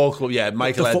football club,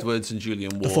 Michael Edwards and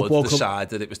Julian Ward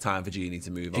decided it was time for Gini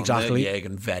to move on. Exactly.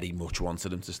 Jurgen very much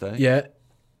wanted him to stay. Yeah.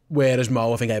 Whereas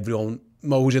Mo, I think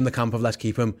Mo's in the camp of let's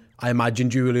keep him. I imagine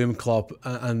Julian, Klopp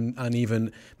and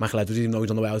even Michael Edwards, even though he's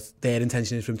on the way out, their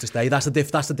intention is for him to stay. That's the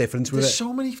difference with it.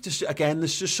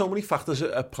 There's just so many factors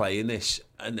at play in this.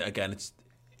 And again,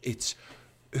 it's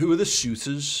who are the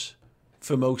suitors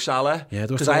for Mo Salah? Yeah,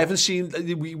 because I haven't seen.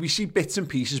 We see bits and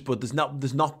pieces, but there's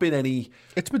not been any.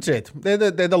 It's Madrid. They're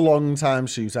the long time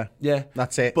suitor. Yeah,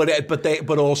 that's it.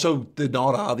 But also they're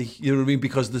not, are they? You know what I mean?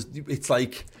 Because it's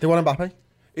like they want Mbappe.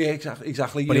 Yeah,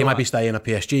 exactly. But he might be staying at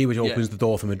PSG, which opens the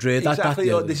door for Madrid. Exactly.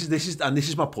 This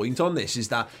is my point on this: is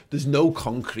that there's no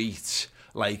concrete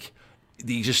like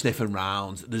these are sniffing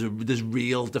round. There's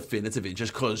real definitive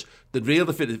interest, because the real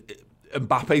definitive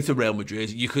Mbappe to Real Madrid,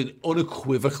 you can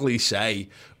unequivocally say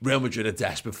Real Madrid are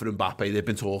desperate for Mbappe. They've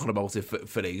been talking about it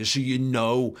for ages, so you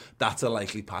know that's a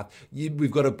likely path.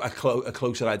 We've got a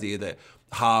closer idea that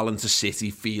Haaland to City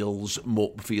feels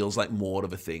like more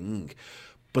of a thing.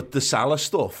 But the Salah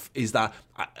stuff is that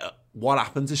what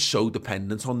happens is so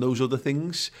dependent on those other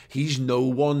things. He's no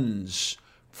one's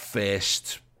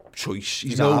first choice.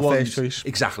 He's no one's first choice.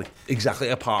 Exactly.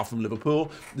 Apart from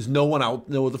Liverpool, there's no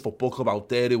other football club out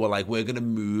there who are like, we're going to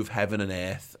move heaven and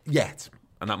earth yet,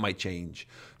 and that might change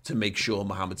to make sure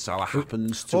Mohamed Salah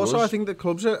happens to us. I think the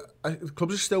clubs are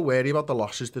still wary about the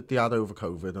losses that they had over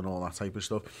COVID and all that type of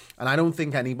stuff. And I don't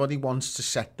think anybody wants to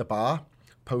set the bar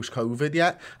post-COVID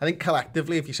yet. I think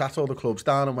collectively, if you sat all the clubs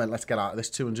down and went, let's get out of this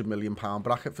 £200 million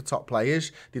bracket for top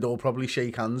players, they'd all probably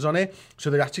shake hands on it. So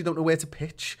they actually don't know where to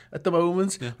pitch at the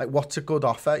moment. Yeah. Like, what's a good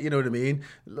offer? You know what I mean?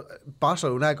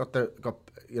 Barcelona got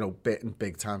bitten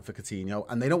big time for Coutinho,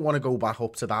 and they don't want to go back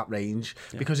up to that range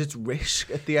because it's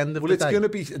risk at the end of the day. Well, it's going to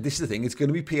be, this is the thing, it's going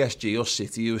to be PSG or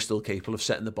City who are still capable of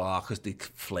setting the bar because they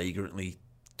flagrantly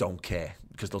don't care,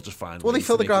 because they'll just find... Well, they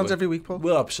fill the grounds every week, Paul.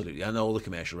 Well, absolutely. And all the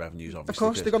commercial revenues, obviously.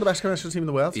 Of course, they've got the best commercial team in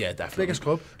the world. Yeah, definitely. Biggest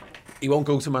club. He won't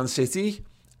go to Man City,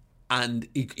 and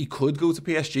he could go to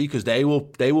PSG because they will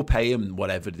pay him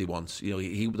whatever they want. You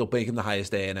know, they'll make him the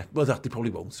highest earner. Well, they probably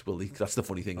won't, will they? That's the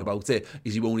funny thing about it,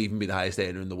 is he won't even be the highest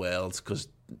earner in the world because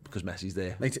Messi's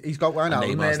there. Mate, he's got one out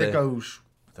there that goes,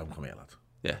 don't come here, lad.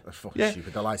 Yeah. That's fucking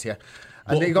stupid. They're like, yeah.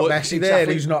 And they got Messi there,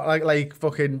 who's not like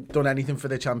fucking done anything for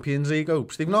the Champions League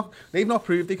hopes. They've not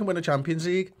proved they can win a Champions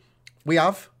League. We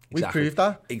have. We've proved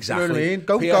that. Exactly. You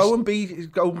know what I mean?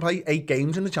 Go and play 8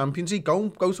 games in the Champions League. Go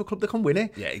to a club that can win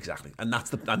it. Yeah, exactly. And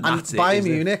that's it. Bayern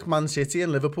Munich, Man City,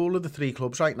 and Liverpool are the 3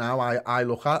 clubs right now I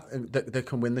look at that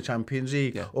can win the Champions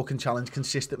League or can challenge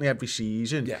consistently every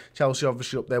season. Yeah. Chelsea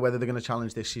obviously up there. Whether they're going to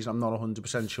challenge this season, I'm not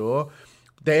 100% sure.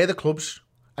 They're the clubs,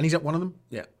 and he's at one of them.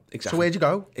 Yeah, exactly. So where'd you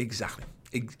go?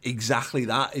 Exactly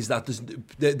that. Is that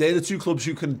they're the 2 clubs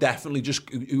who can definitely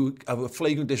who have a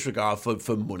flagrant disregard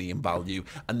for money and value,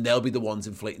 and they'll be the ones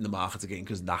inflating the market again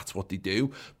because that's what they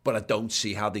do. But I don't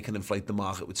see how they can inflate the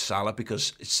market with Salah,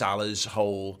 because Salah's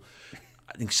whole...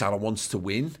 I think Salah wants to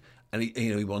win, and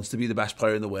he wants to be the best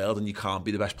player in the world, and you can't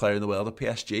be the best player in the world at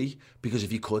PSG, because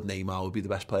if you could, Neymar would be the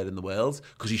best player in the world,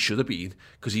 because he should have been,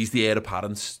 because he's the heir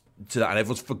apparent to that, and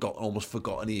everyone's almost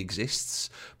forgotten he exists,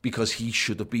 because he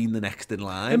should have been the next in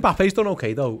line. Mbappe's done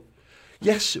okay though.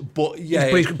 Yes, but he's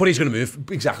going to move.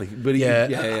 Exactly. But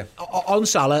On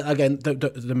Salah, again,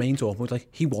 the main talk was like,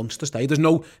 he wants to stay. There's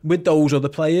no, with those other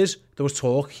players, there was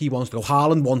talk, he wants to go.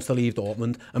 Haaland wants to leave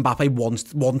Dortmund. Mbappe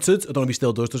wanted, I don't know if he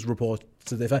still does, there's reports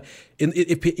to differ.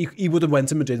 He would have went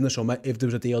to Madrid in the summer if there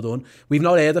was a deal done. We've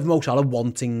not heard of Mo Salah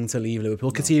wanting to leave Liverpool.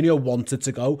 No. Coutinho wanted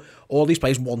to go. All these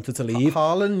players wanted to leave.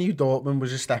 Haaland knew Dortmund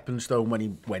was a stepping stone when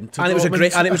he went to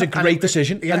Dortmund. It was a great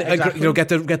decision. Yeah, exactly.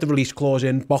 Get the release clause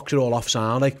in, box it all off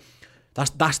sound. Like,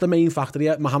 that's the main factor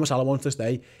here. Mohamed Salah wants to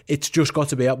stay. It's just got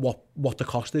to be at what the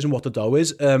cost is and what the dough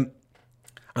is.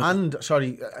 And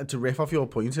sorry to riff off your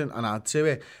point and add to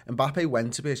it, Mbappe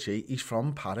went to PSG. He's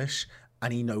from Paris,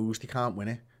 and he knows they can't win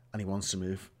it, and he wants to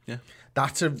move. Yeah,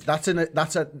 that's a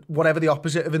whatever the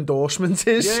opposite of endorsement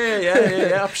is.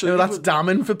 Yeah, absolutely. That's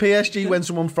damning for PSG when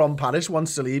someone from Paris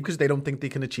wants to leave because they don't think they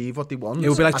can achieve what they want. It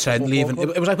would be like Trent leaving.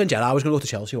 It was like when Gerrard was going to go to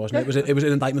Chelsea, wasn't it? It was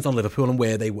an indictment on Liverpool and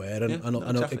where they were.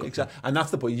 Exactly. And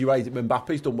that's the point. You're right.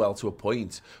 Mbappe's done well to a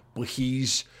point, but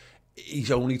he's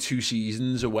only 2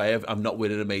 seasons away of not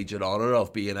winning a major honour,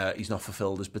 of being he's not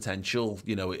fulfilled his potential.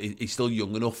 You know, he's still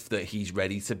young enough that he's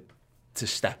ready to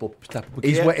step up.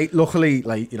 Luckily,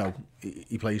 like, you know,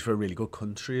 he plays for a really good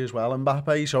country as well,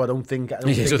 Mbappe. So I don't think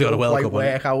it'll quite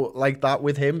work out like that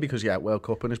with him, because World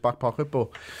Cup in his back pocket. But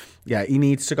yeah, he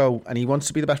needs to go, and he wants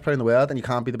to be the best player in the world, and you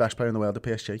can't be the best player in the world at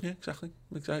PSG. Yeah,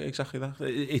 exactly that.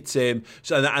 It's and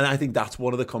I think that's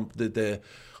one of the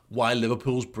why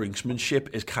Liverpool's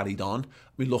brinksmanship is carried on. I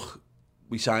mean, look,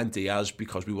 we signed Diaz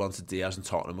because we wanted Diaz, and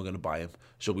Tottenham were going to buy him.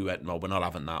 So we went, no, we're not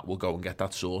having that. We'll go and get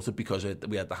that sorted, because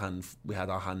we had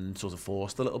our hand sort of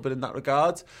forced a little bit in that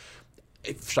regard.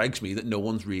 It strikes me that no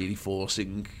one's really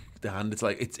forcing the hand. It's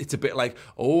like it's a bit like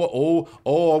I'm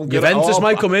gonna, Juventus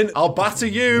might come in. I'll batter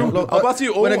you. I'll batter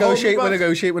you. We're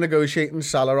negotiating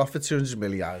Salah off for 200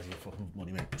 million. You fucking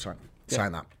money, mate.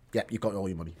 Sign that. Yeah, you've got all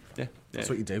your money. Yeah, that's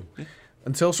what you do. Yeah.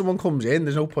 Until someone comes in,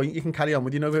 there's no point. You can carry on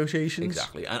with your negotiations.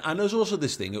 Exactly. And there's also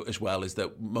this thing as well, is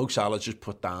that Mo Salah just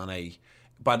put down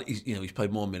but he's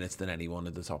played more minutes than anyone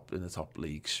in the top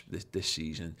leagues this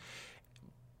season.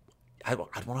 I'd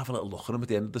want to have a little look at him at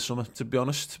the end of the summer, to be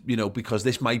honest. You know, because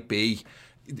this might be,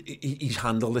 he's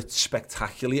handled it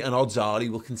spectacularly, and odds are he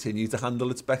will continue to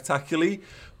handle it spectacularly.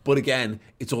 But again,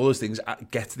 it's all those things.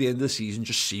 Get to the end of the season,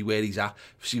 just see where he's at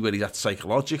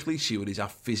psychologically, see where he's at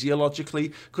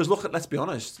physiologically. Because look, let's be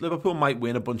honest, Liverpool might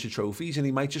win a bunch of trophies, and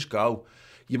he might just go.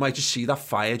 You might just see that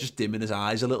fire just dim in his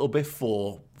eyes a little bit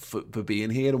for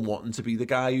being here and wanting to be the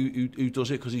guy who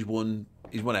does it, because he's won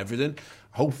everything.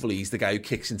 Hopefully he's the guy who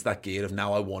kicks into that gear of,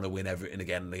 now I want to win everything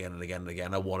again and again and again and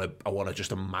again. I want to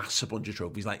just amass a bunch of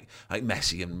trophies like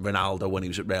Messi and Ronaldo when he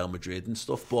was at Real Madrid and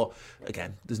stuff. But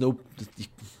again,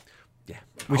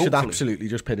 we should absolutely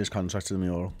just pin his contract to the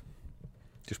Euro.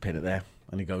 Just pin it there,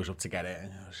 and he goes up to get it,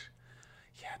 and he goes,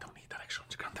 yeah, I don't need that extra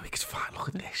 £100 a week, it's fine, look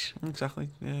at this. Exactly,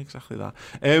 yeah, exactly that.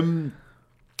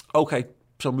 Okay,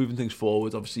 So moving things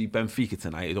forward, obviously Benfica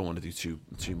tonight, I don't want to do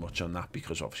too much on that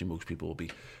because obviously most people will be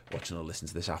watching or listening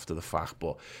to this after the fact,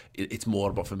 but it's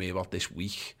more about, for me, about this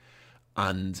week.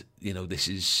 And, you know, this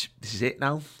is it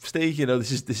now, Steve. You know,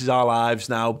 this is our lives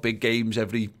now. Big games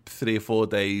every 3 or 4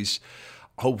 days.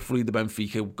 Hopefully the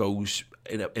Benfica goes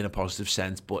in a positive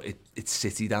sense, but it's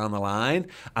City down the line.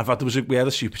 In fact, we had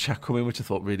a super chat come in which I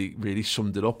thought really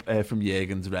summed it up from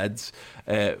Jürgen's Reds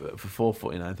for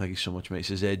 4.49. Thank you so much, mate.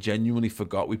 He says, genuinely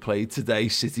forgot we played today.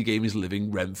 City game is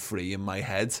living rent-free in my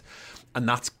head. And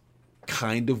that's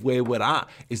kind of where we're at,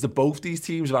 is that both these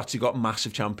teams have actually got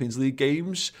massive Champions League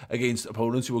games against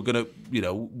opponents who are going to, you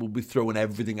know, will be throwing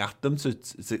everything at them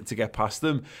to get past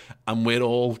them. And we're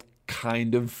all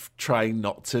kind of trying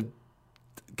not to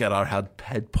get our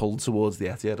head pulled towards the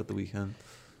Etihad at the weekend.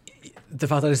 The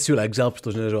fact that it's 2 legs helps,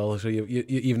 doesn't it, as well? So you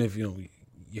even if, you know,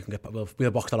 you can get, well,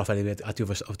 we'll box that off anyway at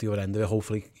the other end of it,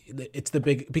 hopefully. It's the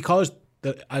big, because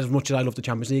as much as I love the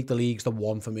Champions League, the league's the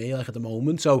one for me, like at the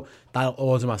moment. So that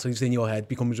automatically in your head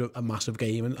becomes a massive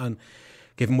game, and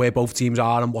given where both teams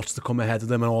are and what's to come ahead of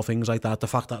them and all things like that, the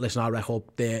fact that, listen, our record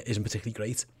there isn't particularly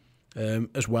great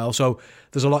as well. So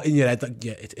there's a lot in your head that,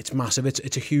 yeah, it's massive.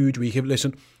 It's a huge week.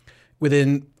 Listen,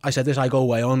 I said this, I go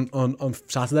away on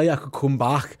Saturday, I could come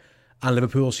back and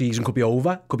Liverpool season could be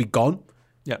over, could be gone.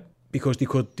 Yeah. Because they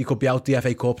could be out the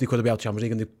FA Cup, they could be out the Champions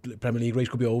League, and the Premier League race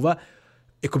could be over.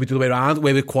 It could be the other way around,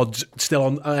 where with quads still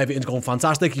on, everything's going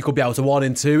fantastic. You could be out of 1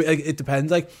 in 2. It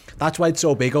depends. Like, that's why it's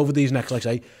so big over these next, like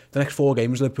say, the next 4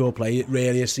 games Liverpool play. It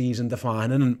really is season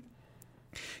defining, and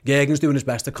Jürgen's doing his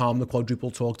best to calm the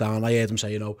quadruple talk down. I heard him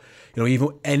say, you know, even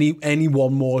any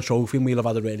one more trophy, and we'll have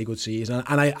had a really good season.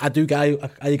 And I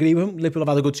agree with him. Liverpool have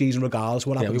had a good season regardless of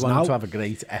what happens now. We want to have a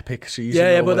great epic season.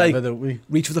 Yeah, but whatever, like, don't we?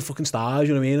 reach for the fucking stars.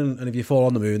 You know what I mean? And if you fall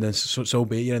on the moon, then so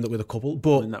be it. You end up with a couple.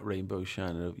 But in that rainbow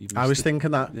shining. I was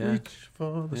thinking that. Yeah. Reach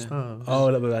for the stars. Oh, a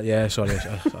little bit of that. Yeah, sorry.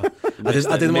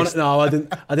 I didn't want. No, I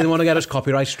didn't want to get us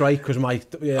copyright strike because my.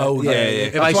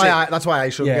 Yeah. That's why I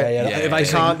should get.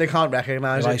 Yeah. They can't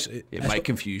recognise it. It might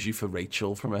confuse you for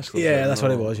Rachel from S Club. Yeah, that's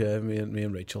what it was. Yeah, me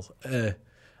and Rachel. I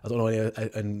don't know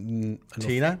any.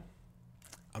 Tina.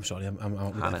 I'm sorry. I'm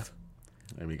out with Hannah. that.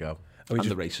 There we go. And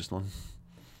the racist one.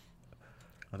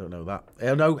 I don't know that.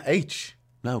 No, H.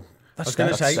 No. I was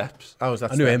going to say. Steps. Oh,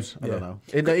 that's I knew him. I don't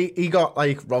know. He got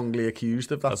like wrongly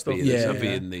accused of that stuff. Of being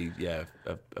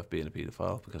a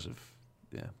paedophile because of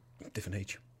different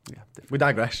H. Yeah, different. We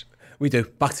digress. We do.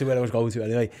 Back to where I was going to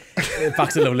anyway. Back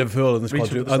to Liverpool and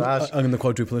the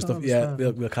quadruple and stuff. Yeah,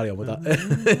 we'll carry on with that.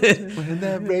 When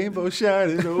that rainbow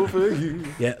shining over you.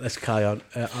 Yeah, let's carry on.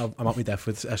 I'm at my death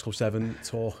with S Club 7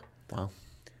 tour. Wow.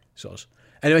 Soz.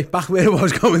 Anyway, back where I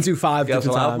was going to 5 Girls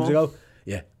different Allowed times more? ago.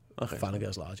 Yeah. Okay. Fan of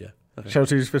Girls Large, yeah. Okay. Shout out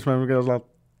to his first member, Girls Lad.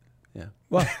 Yeah.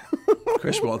 What?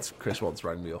 Chris once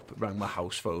rang me up, rang my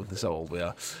house phone. This is how old we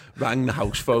are. Rang the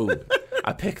house phone.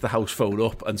 I picked the house phone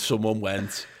up and someone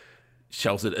went,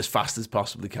 shouted as fast as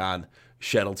possibly can,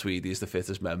 Cheryl Tweedy is the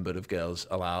fittest member of Girls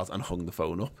Allowed, and hung the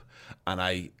phone up. And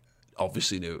I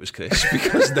obviously knew it was Chris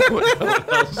because no one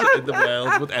else in the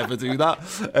world would ever do that.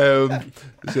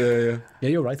 Yeah,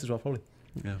 you're right as well, probably.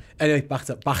 Yeah. Anyway, back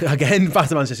to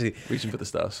Manchester City. Reaching for the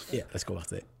stars. Yeah, let's go back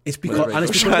to it. It's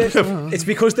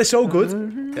because they're so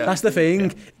good. Yeah. That's the thing.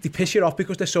 Yeah. They piss you off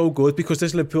because they're so good. Because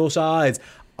this Liverpool side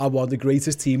are one of the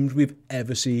greatest teams we've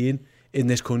ever seen in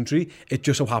this country. It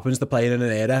just so happens they're playing in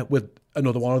an era with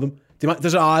another one of them.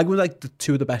 There's an argument like the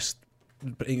 2 of the best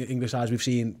English sides we've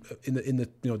seen in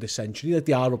the this century. Like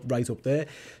they are right up there.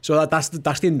 So that's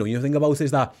the annoying thing about it,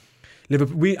 is that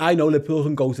I know Liverpool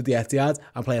can go to the Etihad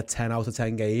and play a 10 out of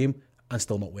 10 game and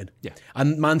still not win. Yeah.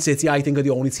 And Man City, I think, are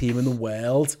the only team in the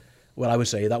world where I would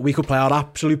say that we could play our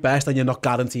absolute best and you're not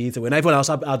guaranteed to win. Everyone else,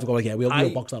 I'd go like, yeah, we'll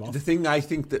box that off. The thing I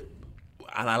think that,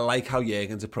 and I like how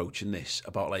Jürgen's approaching this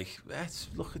about like,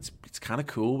 it's kind of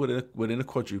cool. We're in a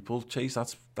quadruple chase.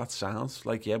 That sounds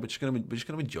like, yeah, we're just gonna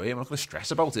enjoy it. I'm not gonna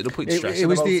stress about it.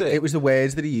 It was the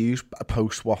words that he used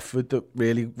post Watford that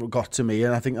really got to me,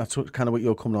 and I think that's kind of what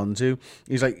you're coming on to.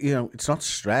 He's like, it's not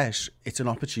stress, it's an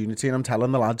opportunity, and I'm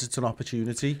telling the lads it's an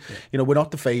opportunity. Yeah. We're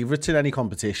not the favourites in any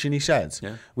competition, he said,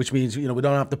 which means we don't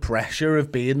have the pressure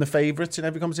of being the favourites in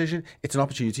every competition. It's an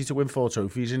opportunity to win 4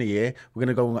 trophies in a year. We're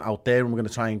going to go out there and we're going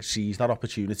to try and seize that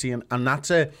opportunity, and that's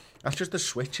just a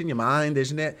switch in your mind,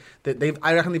 isn't it?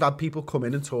 I reckon they've had people come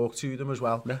in and talk to them as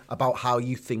well about how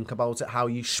you think about it, how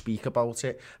you speak about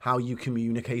it, how you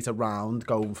communicate around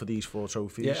going for these 4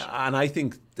 trophies. Yeah, and I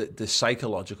think that the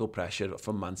psychological pressure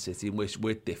from Man City, where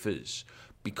it differs,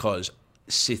 because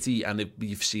City, and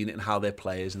you've seen it in how their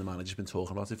players and the manager's been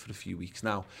talking about it for a few weeks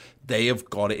now, they have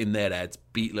got it in their heads,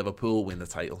 beat Liverpool, win the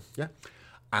title. Yeah.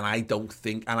 And I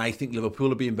think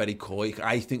Liverpool are being very coy.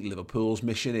 I think Liverpool's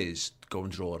mission is go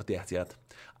and draw at the Etihad.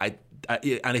 And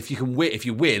if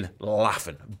you win,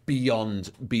 laughing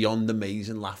beyond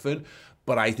amazing laughing.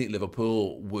 But I think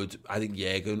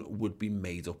Jürgen would be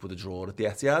made up with a draw at the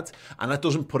Etihad, and that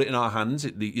doesn't put it in our hands.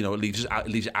 It leaves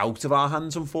it out of our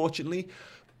hands, unfortunately.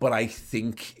 But I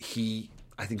think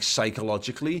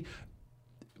psychologically,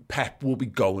 Pep will be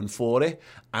going for it,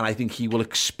 and I think he will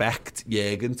expect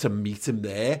Jürgen to meet him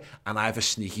there. And I have a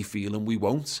sneaky feeling we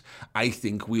won't. I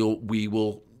think we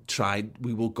will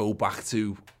go back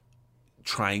to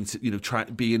trying to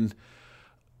being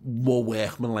more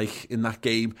workmanlike in that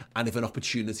game, and if an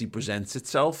opportunity presents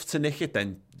itself to nick it,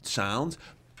 then sound.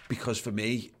 Because for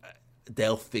me,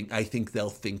 I think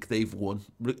they'll think they've won.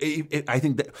 I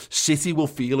think that City will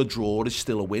feel a draw is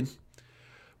still a win,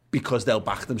 because they'll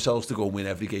back themselves to go and win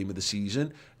every game of the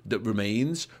season that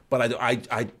remains. But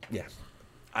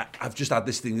I've just had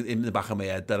this thing in the back of my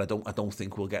head that I don't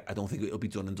think it'll be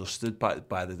done and dusted by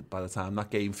the time that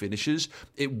game finishes.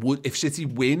 It would, if City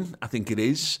win, I think it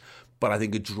is. But I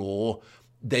think a draw,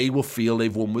 they will feel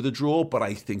they've won with a draw, but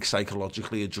I think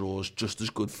psychologically a draw is just as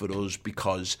good for us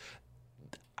because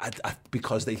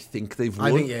they think they've won.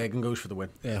 I think Jürgen goes for the win.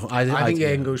 Yeah, I think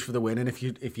Jürgen goes for the win, and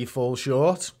if you fall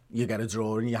short, you get a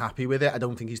draw and you're happy with it. I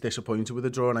don't think he's disappointed with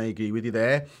a draw, and I agree with you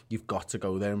there. You've got to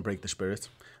go there and break the spirit,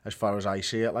 as far as I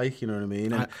see it, you know what I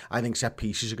mean? And I think set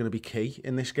pieces are going to be key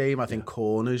in this game. I think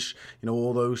corners,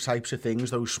 all those types of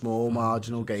things, those small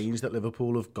marginal gains that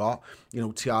Liverpool have got.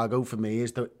 Thiago, for me,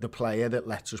 is the player that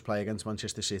lets us play against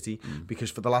Manchester City, because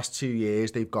for the last 2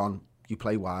 years, they've gone, you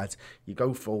play wide, you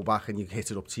go full back and you hit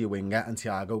it up to your winger, and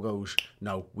Thiago goes,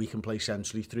 no, we can play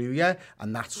centrally through you,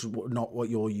 and that's not what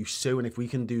you're used to. And if we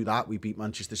can do that, we beat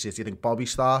Manchester City. I think Bobby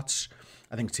starts,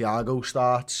 I think Thiago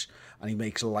starts, and he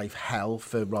makes life hell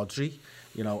for Rodri,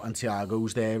 and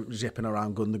Thiago's there zipping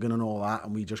around Gundogan and all that,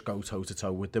 and we just go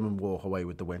toe-to-toe with them and walk away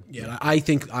with the win. Yeah, I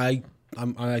think I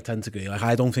tend to agree.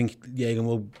 I don't think Jürgen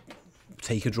will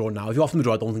take a draw now. If you offer him the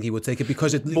draw, I don't think he would take it,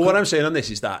 because But what I'm saying on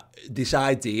this is that this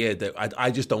idea that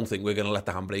I just don't think we're going to let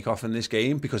the handbrake off in this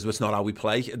game, because that's not how we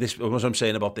play. This, what I'm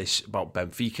saying about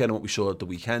Benfica and what we saw at the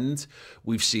weekend,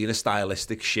 we've seen a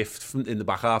stylistic shift in the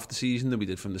back half of the season than we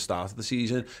did from the start of the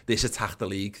season. This attack the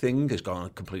league thing has gone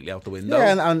completely out the window.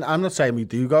 Yeah, and I'm not saying we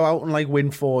do go out and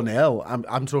win 4-0.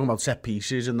 I'm talking about set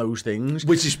pieces and those things.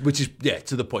 Which is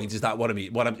to the point. Is that what I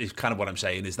mean? What I'm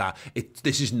saying is that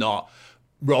this is not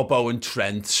Robbo and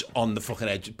Trent on the fucking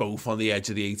edge, both on the edge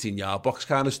of the 18-yard box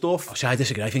kind of stuff. Oh, see, I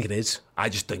disagree. I think it is. I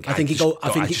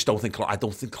don't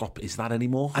think Klopp is that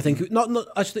anymore. I think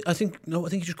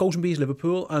he just goes and beats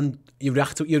Liverpool, and you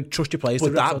trust your players.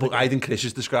 But I think Chris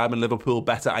is describing Liverpool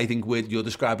better. I think you're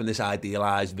describing this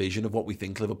idealised vision of what we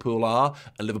think Liverpool are,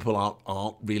 and Liverpool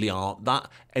aren't that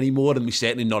anymore, and we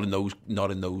certainly not in those.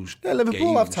 Yeah,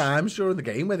 Liverpool games. have times during the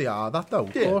game where they are that though.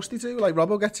 Yeah. Of course they do.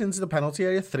 Robbo gets into the penalty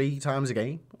area 3 times a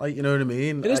game. You know what I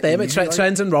mean? It is there, mate.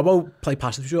 Trent and Robbo play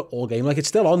passive all game. It's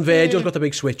still on. Virgil's got the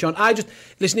big switch on.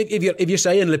 Listen, if you're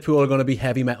saying Liverpool are going to be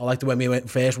heavy metal like the when we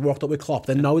first walked up with Klopp,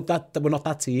 then no, that we're not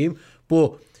that team.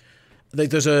 But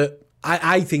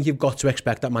I think you've got to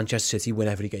expect that Manchester City win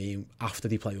every game after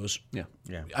they play us. Yeah.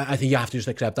 I think you have to just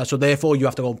accept that. So therefore, you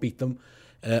have to go and beat them,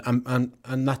 and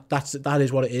that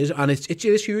is what it is. And it's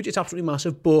huge. It's absolutely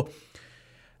massive. But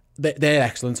they're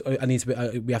excellent.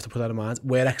 We have to put that in mind.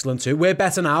 We're excellent too. We're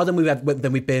better now than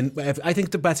we've been. I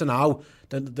think they're better now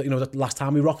than the last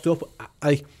time we rocked up.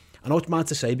 I know it's mad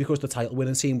to say because the title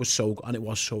winning team was so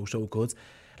good.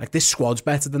 This squad's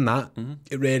better than that. Mm-hmm.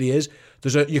 It really is.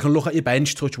 You can look at your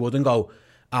bench, touch wood, and go,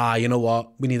 you know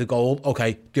what? We need a goal.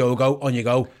 Okay, Diogo, on you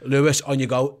go. Lewis, on you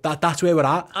go. That's where we're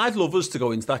at. I'd love us to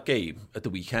go into that game at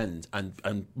the weekend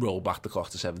and roll back the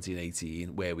clock to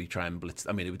 17-18, where we try and blitz.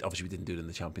 I mean, obviously we didn't do it in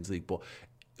the Champions League, but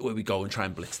where we go and try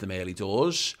and blitz them early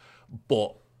doors.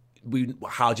 But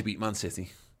how do you beat Man City?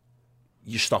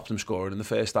 You stop them scoring in the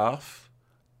first half.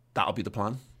 That'll be the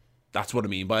plan. That's what I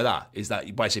mean by that. Is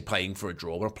that by say playing for a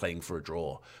draw? We're not playing for a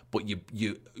draw, but you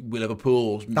with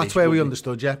Liverpool. That's where we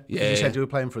understood you. Yeah, you said you were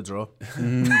playing for a draw.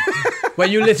 When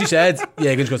you literally said,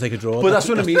 "Yeah, Jürgen's going to take a draw." But that's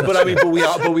what I mean. But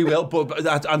we will.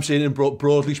 But I'm saying in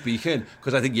broadly speaking,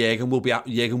 because I think Jürgen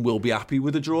will be happy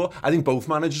with a draw. I think both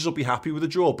managers will be happy with a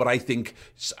draw. But I think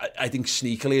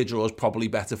sneakily a draw is probably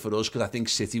better for us, because I think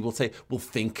City will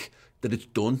think that it's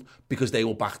done because they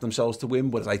will back themselves to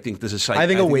win. Whereas I think there's a side. I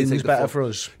think a win is better for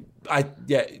us.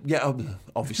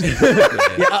 Obviously.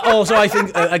 Also, I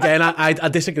think again, I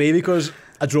disagree, because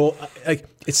a draw,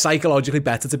 it's psychologically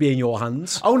better to be in your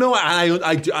hands. Oh no, and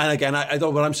again, I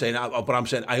don't. What I'm saying,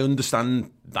 I understand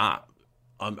that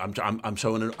I'm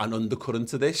showing an undercurrent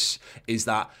to this, is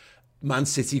that Man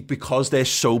City, because they're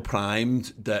so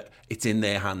primed that it's in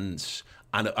their hands,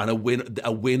 and a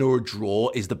win or a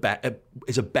draw is a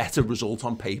better result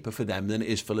on paper for them than it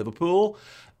is for Liverpool.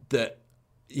 That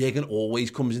Jurgen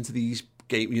always comes into these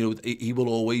games.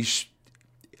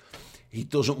 He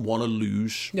doesn't want to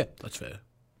lose. Yeah, that's fair.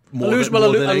 A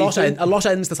loss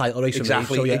ends the title race.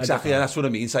 Exactly, for me, so exactly. And that's what I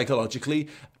mean psychologically.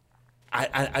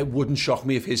 I wouldn't shock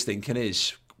me if his thinking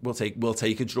is we'll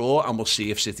take a draw and we'll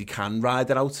see if City can ride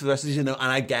it out for the rest of the season. And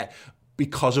I get,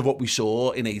 because of what we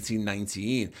saw in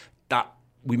 18-19, that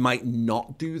we might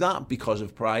not do that because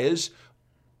of priors.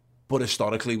 But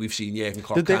historically, we've seen Jurgen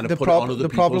Klopp kind of put it on other people's toes. The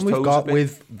problem we've got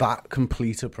with that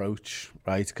complete approach,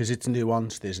 right, because it's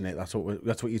nuanced, isn't it? That's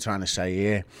what you're trying to say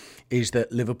here, is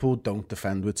that Liverpool don't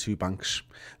defend with two banks.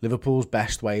 Liverpool's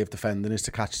best way of defending is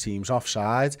to catch teams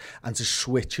offside and to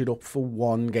switch it up for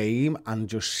one game and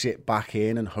just sit back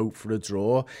in and hope for a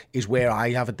draw is where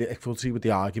I have a difficulty with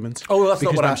the argument. Oh, well, that's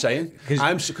not what I'm saying.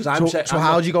 So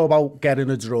how do you go about getting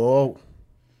a draw?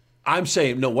 I'm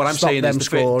saying what I'm saying is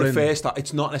the first.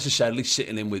 It's not necessarily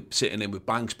sitting in with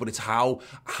banks, but it's how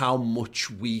much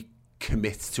we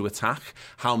commit to attack,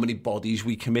 how many bodies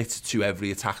we commit to every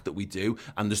attack that we do.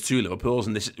 And there's two Liverpools,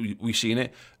 and we've seen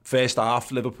it. First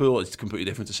half Liverpool is completely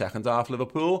different to second half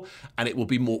Liverpool, and it will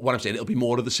be more. What I'm saying, it'll be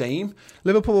more of the same.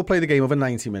 Liverpool will play the game over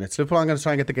 90 minutes. Liverpool are going to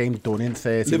try and get the game done in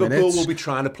 30 minutes. Liverpool will be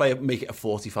trying to make it a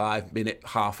 45-minute,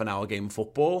 half an hour game of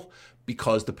football,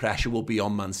 because the pressure will be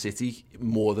on Man City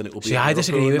more than it will be. See, I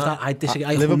disagree with that. I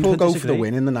disagree. Liverpool go for the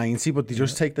win in the 90, but they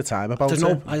just take the time about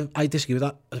it. I disagree with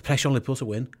that. The pressure on Liverpool to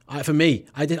win. For me,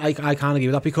 I can't agree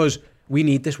with that, because we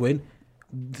need this win.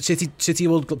 City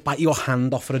will bite your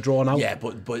hand off for a draw now. Yeah,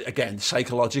 but again,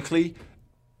 psychologically,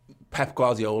 Pep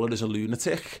Guardiola is a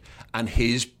lunatic, and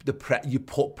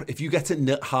if you get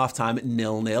to half time at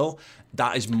 0-0,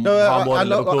 that is far more than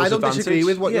Liverpool's advantage. I don't disagree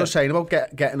with what you're saying about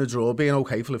getting a draw being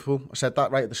okay for Liverpool. I said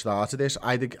that right at the start of this.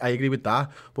 I agree with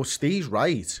that. But Steve's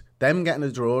right. Them getting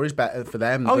a draw is better for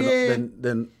them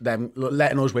than them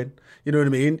letting us win. You know what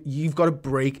I mean? You've got to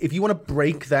break. If you want to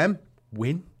break them,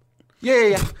 win.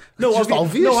 Yeah. No, it's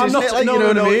obvious. No, I'm not. Like, no,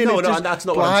 what I that's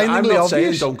not what I'm saying. I'm not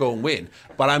saying don't go and win,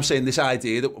 but I'm saying this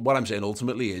idea that what I'm saying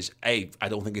ultimately is, I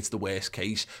don't think it's the worst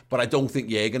case, but I don't think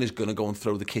Jurgen is going to go and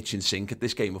throw the kitchen sink at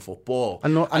this game of football. I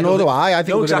know do I. I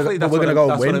think we're going to go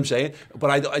and win. That's what I'm saying.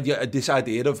 But this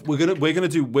idea of we're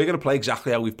going to play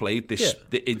exactly how we've played this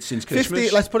since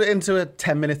Christmas. Let's put it into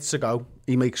 10 minutes ago.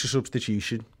 He makes a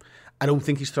substitution. I don't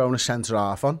think he's throwing a centre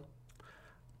half on.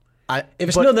 If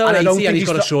it's 0-0 and he's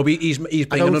got a sub, he's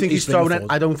bringing I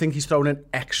don't think he's throwing an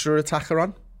extra attacker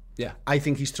on. Yeah, I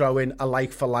think he's throwing a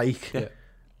like for like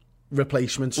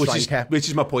replacement striker. Which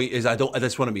is my point.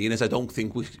 That's what I mean. Is I don't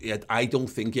think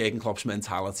Jurgen Klopp's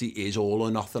mentality is all or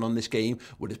nothing on this game,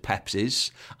 whereas Pep's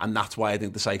is, and that's why I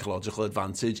think the psychological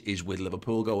advantage is with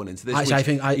Liverpool going into this.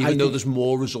 Even though there's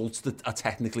more results that are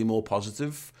technically more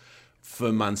positive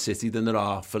for Man City than there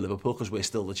are for Liverpool, because we're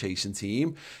still the chasing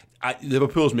team.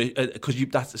 Liverpool's, because you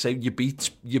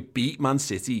beat Man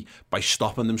City by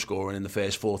stopping them scoring in the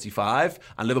first 45,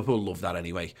 and Liverpool love that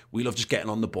anyway. We love just getting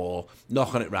on the ball,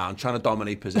 knocking it round, trying to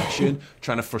dominate possession,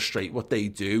 trying to frustrate what they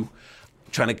do,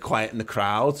 trying to quieten the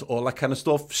crowd, all that kind of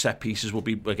stuff. Set pieces will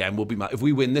be mad. If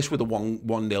we win this with a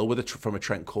 1-0 from a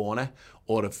Trent corner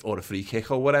or a free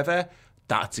kick or whatever,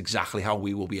 that's exactly how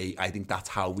we will be. I think that's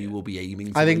how we will be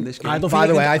aiming to win this game. By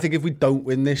the way, I think if we don't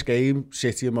win this game,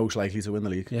 City are most likely to win the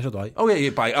league. Yeah, so do I. Oh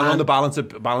yeah, and on the balance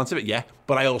of it, yeah.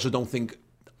 But I also don't think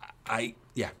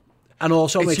And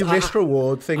also, it's a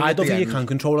risk-reward thing. I don't think you can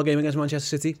control a game against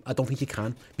Manchester City. I don't think you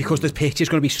can, because the pitch is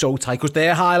going to be so tight. Because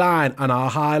their high line and our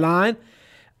high line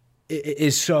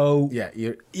is so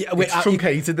it's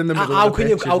truncated in the middle. How can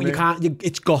you can't?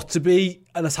 It's got to be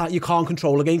an attack. You can't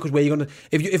control a game, because where you're gonna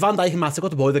if Van Dijk and Mata got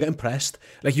the ball, they're getting pressed.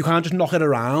 Like, you can't just knock it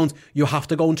around. You have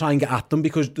to go and try and get at them,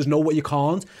 because there's no way you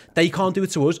can't. They can't do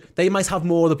it to us. They might have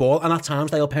more of the ball, and at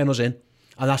times they'll pen us in.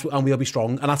 And we'll be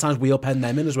strong, and at times we'll pen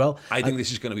them in as well. I think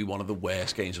this is going to be one of the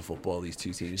worst games of football these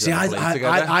two teams. See, I tend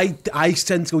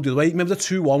to go the other way. Remember the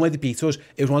 2-1 where they beat us?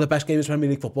 It was one of the best games of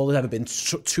Premier League football there's ever been.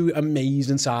 Two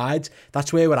amazing sides.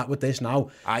 That's where we're at with this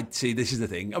now. I'd see, this is the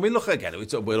thing. I mean, look, again,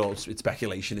 it's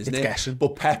speculation, isn't it? It's guessing.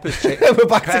 But Pep has changed. We're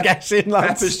back to guessing, lads.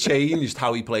 Pep has changed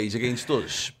how he plays against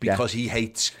us, because he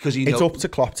hates. It's up to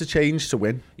Klopp to change to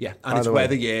win. Yeah, and it's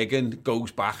whether Jurgen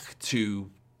goes back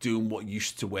to doing what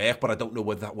used to work, but I don't know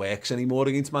whether that works anymore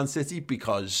against Man City,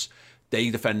 because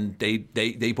they defend,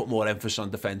 they put more emphasis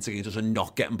on defence against us and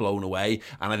not getting blown away,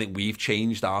 and I think we've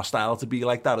changed our style to be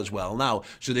like that as well now.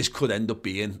 So this could end up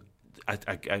being,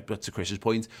 to Chris's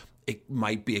point, it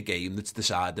might be a game that's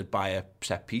decided by a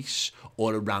set piece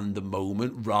or a random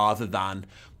moment, rather than,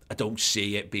 I don't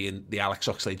see it being the Alex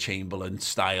Oxlade-Chamberlain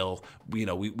style. We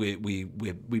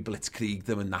blitzkrieg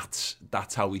them, and that's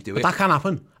how we do it. But that can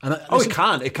happen. And it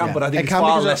can, but I think it's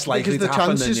far less likely to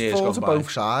happen than years gone by. Because the chances fall to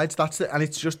both sides. And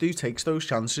it's just who takes those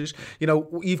chances. You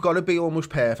know, you've got to be almost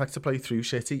perfect to play through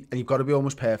City, and you've got to be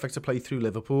almost perfect to play through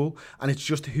Liverpool, and it's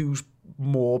just who's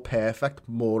more perfect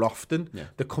more often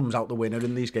that comes out the winner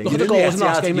in these games. You're in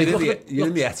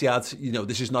the Etihad. You know,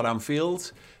 this is not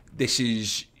Anfield. This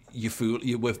is...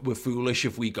 We're foolish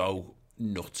if we go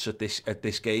nuts at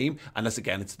this game, and that's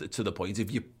again, it's to the point.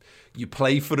 If you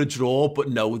play for a draw but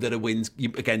know that a win's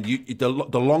the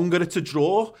longer it's a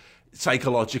draw,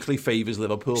 psychologically favours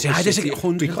Liverpool.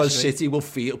 Because City will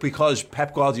feel, because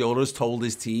Pep Guardiola has told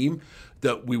his team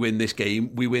that we win this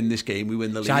game, we win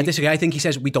the league. I disagree. I think he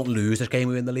says we don't lose this game,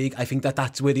 we win the league. I think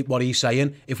that's what he's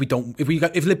saying. If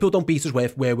Liverpool don't beat us,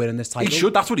 we're winning this title. He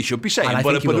should. That's what he should be saying.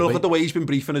 But look at the way he's been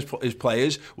briefing his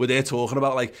players, where they're talking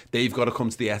about like they've got to come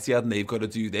to the Etihad and they've got to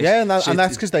do this. Yeah, and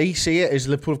that's because they see it as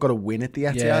Liverpool have got to win at the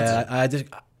Etihad. Yeah,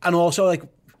 and also like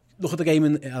look at the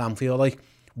game at Anfield, like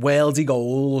worldy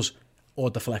goals or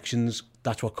deflections.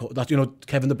 That's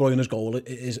Kevin De Bruyne's goal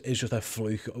is just a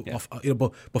fluke.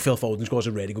 But Phil Foden scores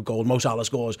a really good goal. Mo Salah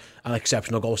scores an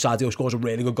exceptional goal. Sadio scores a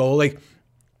really good goal. Like,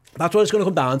 that's what it's going to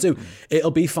come down to.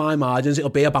 It'll be fine margins. It'll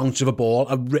be a bounce of a ball,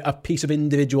 a piece of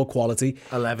individual quality.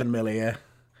 11 million.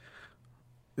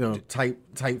 You know, tight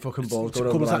fucking balls.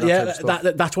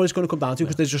 That's what it's going to come down to,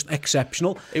 because they're just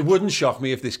exceptional. It wouldn't shock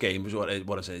me if this game was what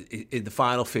I say. In the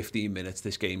final 15 minutes,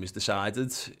 this game is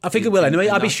decided. I think it will anyway.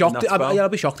 I'd be shocked.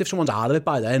 I'd be shocked if someone's out of it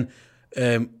by then.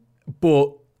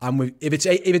 But if it's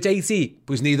 80,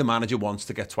 because neither manager wants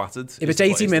to get twatted. If it's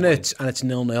 80 minutes and it's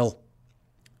 0-0,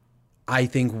 I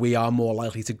think we are more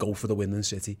likely to go for the win than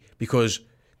City, because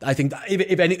I think that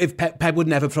if Pep would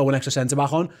never throw an extra centre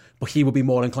back on, but he would be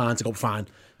more inclined to go, fine,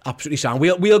 absolutely sound.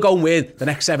 We'll go and win the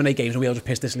next 7-8 games and we'll just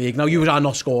piss this league. Now you are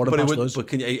not scoring past us.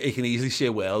 But you can easily see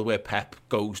a world where Pep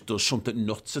does something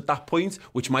nuts at that point,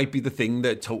 which might be the thing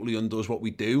that totally undoes what we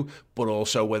do, but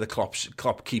also where the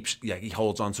Klopp keeps, he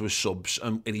holds on to his subs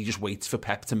and he just waits for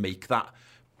Pep to make that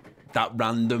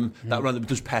random.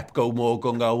 Does Pep go more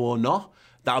gung-ho or not?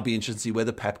 That'll be interesting to see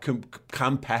whether Pep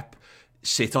can Pep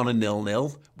sit on a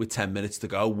 0-0 with 10 minutes to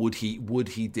go. Would he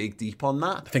dig deep on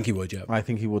that? I think he would, yeah. I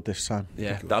think he would this time.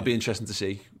 Yeah, that'd be interesting to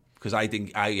see, because I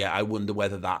think I wonder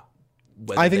whether that.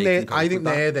 I think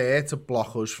they're there to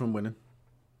block us from winning.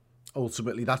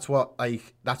 Ultimately, that's what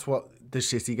the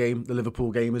City game, the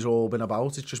Liverpool game, has all been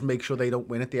about. It's just make sure they don't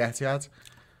win at the Etihad.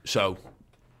 So,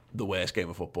 the worst game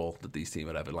of football that these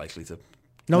teams are ever likely to.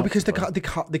 No, because they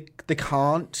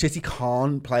can't. City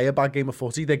can't play a bad game of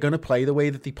footy. They're going to play the way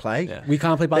that they play. Yeah. We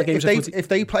can't play bad games of footy. If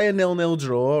they play a 0-0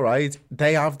 draw, right,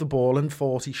 they have the ball in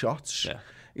 40 shots. Yeah.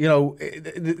 You know,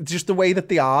 just the way that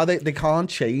they are, they can't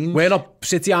change.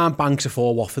 City aren't Banks of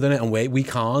 4 Watford in it, and we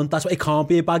can't. That's why it can't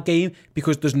be a bad game,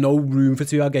 because there's no room for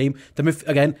 2-hour game.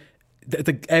 Again,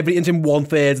 everything's in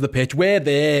 1/3 of the pitch. We're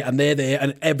there and they're there,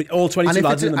 and all 22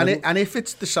 lads in the middle. And if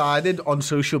it's decided on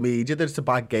social media that it's a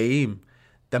bad game,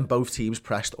 then both teams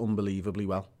pressed unbelievably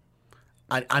well.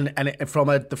 And from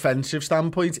a defensive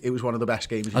standpoint, it was one of the best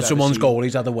games. And someone's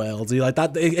goalies had the world. Like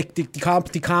that,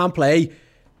 they can't play.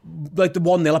 Like the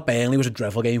 1-0 at Burnley was a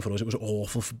dreadful game for us. It was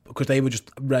awful because they were just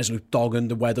resolute dogging.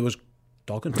 The weather was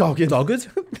dogging. Do you mind being dogging?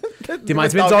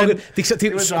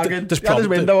 There's probably his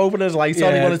window open, his lights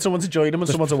on. He wanted someone to join him and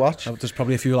someone to watch. There's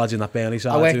probably a few lads in that Burnley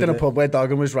side. I worked in a pub where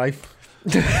dogging was rife.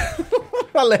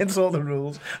 I learned all the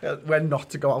rules. When not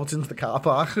to go out into the car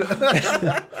park.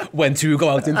 When to go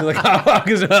out into the car park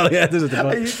as well. Yeah, there's a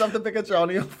difference. I used to have to pick a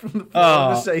Johnny up from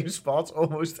the same spot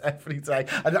almost every day.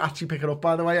 I didn't actually pick it up,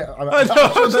 by the way. I know.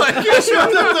 I was like, you should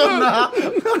have done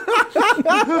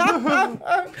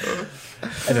that.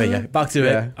 Anyway, yeah, back to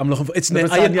it. I'm looking for.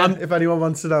 If anyone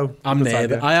wants to know, I'm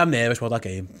nervous. I am nervous about that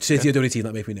game. City are the only team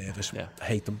that make me nervous. Yeah. I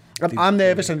hate them. I'm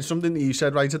nervous, and something that you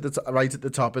said right at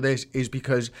the top of this is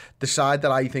because the side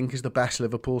that I think is the best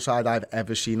Liverpool side I've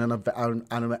ever seen and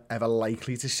I'm ever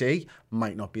likely to see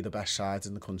might not be the best sides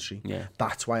in the country. Yeah,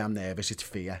 that's why I'm nervous. It's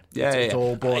fear. It's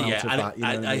all born out of that. You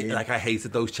know what I mean? I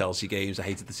hated those Chelsea games. I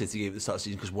hated the City game at the start of the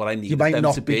season because what I needed them to be. You might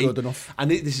not be good enough.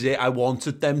 And this is it. I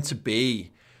wanted them to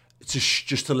be.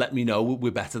 Just to let me know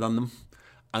we're better than them.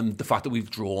 And the fact that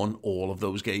we've drawn all of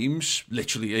those games,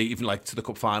 literally, even like to the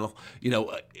cup final, you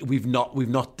know, we've not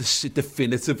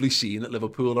definitively seen that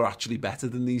Liverpool are actually better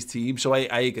than these teams. So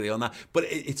I agree on that. But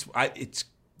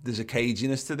there's a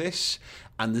caginess to this,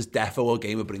 and there's defo a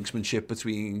game of brinksmanship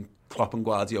between Klopp and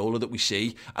Guardiola that we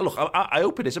see. And look, I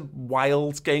hope it is a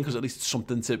wild game because at least it's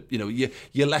something to, you're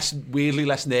weirdly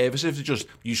less nervous if it's just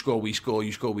you score, we score,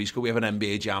 you score, we score. We have an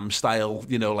NBA Jam style,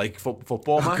 like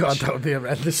football match. God, that would be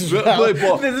horrendous as well.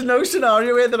 But there's no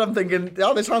scenario here that I'm thinking,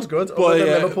 oh, this sounds good. But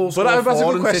Liverpool score that's a 4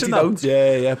 good and question. City don't.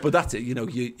 Yeah. But that's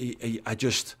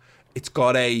it. It's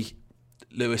got a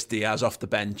Luis Diaz off the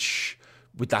bench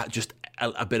with that just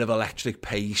a bit of electric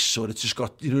pace, so it's just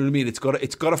got, you know what I mean? It's got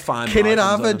a fine. Can it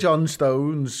have a John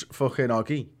Stones fucking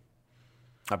Oggy?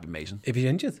 That'd be amazing. If he's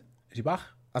injured, is he back?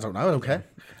 I don't know. I don't care.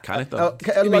 Can it though?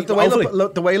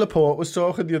 The way Laporte was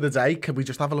talking the other day, can we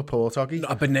just have a Laporte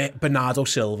Oggy? Bernardo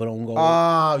Silva on goal.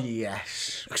 Oh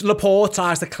yes. Because Laporte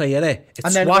tries to clear it.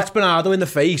 It swats Bernardo in the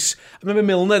face. I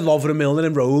remember Lovren Milner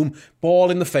in Rome,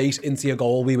 ball in the face into your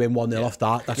goal. We win 1-0 off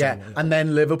that. That's and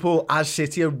then Liverpool, as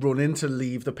City are running to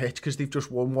leave the pitch because they've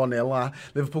just won 1-0.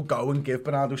 Liverpool go and give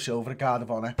Bernardo Silva a guard of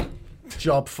honour.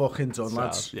 Job fucking done,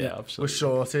 lads. Yeah, absolutely. We're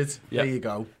sorted. There you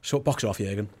go. So box it off,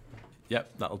 Jürgen.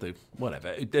 Yep, that'll do.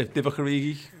 Whatever. Divock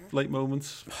Origi, late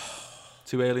moments.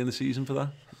 Too early in the season for that.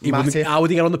 How would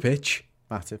he get on the pitch?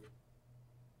 Matip.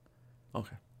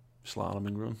 Okay.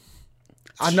 Slaloming run.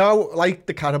 I know, like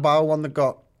the Carabao one that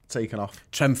got taken off.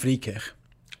 Trent free kick.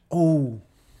 Oh.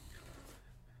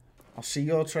 I'll see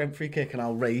your Trent free kick and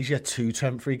I'll raise you 2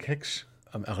 Trent free kicks.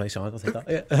 I'll take that.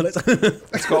 Yeah.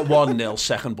 It's got 1-0,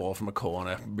 second ball from a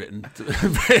corner written.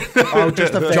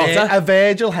 Just a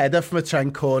Virgil header from a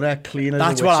Trent corner, clean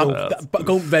as a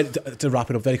whistle. To wrap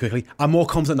it up very quickly, I'm more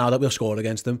confident now that we'll score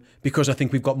against them because I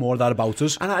think we've got more of that about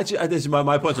us. And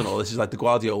my point on all this is like the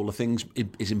Guardiola thing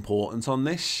is important on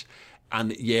this.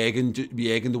 And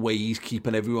Jürgen, the way he's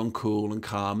keeping everyone cool and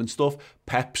calm and stuff,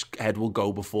 Pep's head will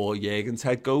go before Jürgen's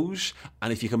head goes.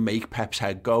 And if you can make Pep's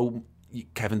head go,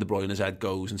 Kevin De Bruyne's head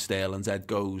goes and Sterling's head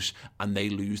goes, and they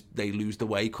lose the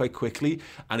way quite quickly.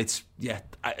 And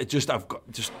I've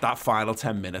got just that final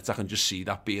 10 minutes. I can just see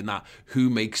that being that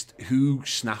who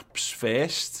snaps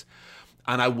first.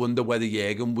 And I wonder whether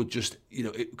Jürgen would just,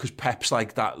 because Pep's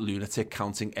like that lunatic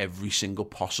counting every single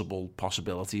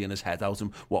possibility in his head out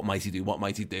and what might he do,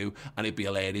 and it'd be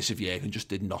hilarious if Jürgen just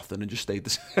did nothing and just stayed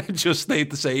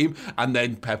the same. And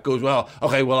then Pep goes,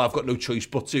 I've got no choice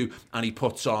but to, and he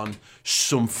puts on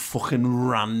some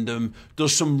fucking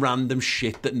does some random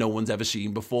shit that no one's ever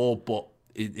seen before, but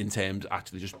in terms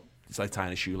actually just it's like tying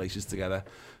his shoelaces together.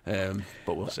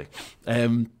 But we'll see.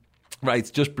 Right,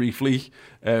 just briefly,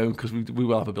 because we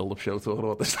will have a build-up show talking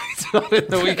about this later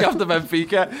in the week after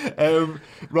Benfica.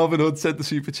 Robin Hood sent the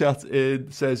super chat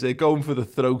in, says, going for the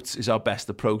throat is our best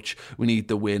approach. We need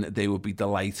the win. They would be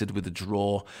delighted with a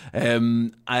draw.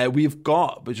 We've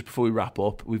got, but just before we wrap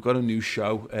up, we've got a new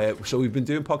show. So we've been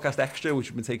doing Podcast Extra, which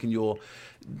we've been taking your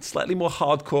slightly more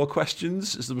hardcore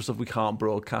questions. It's the stuff we can't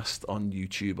broadcast on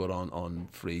YouTube or on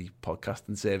free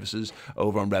podcasting services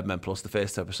over on Redmen Plus. The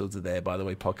first episodes are there, by the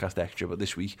way, Podcast Extra. But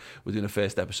this week we're doing the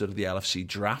first episode of the LFC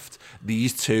draft.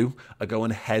 These two are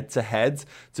going head to head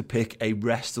to pick a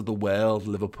rest of the world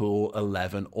Liverpool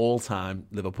 11 all-time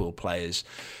Liverpool players.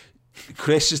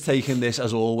 Chris is taking this,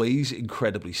 as always,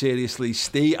 incredibly seriously.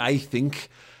 Steve, I think,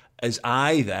 is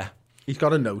either... He's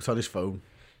got a note on his phone.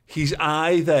 He's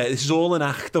either, this is all an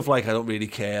act of like, I don't really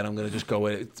care, I'm going to just go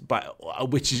with it, but,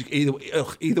 which is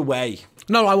either way.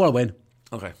 No, I want to win.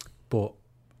 Okay. But,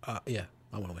 yeah,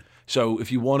 I want to win. So if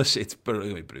you want to see, it's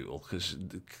really brutal because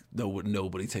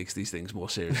nobody takes these things more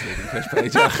seriously than Chris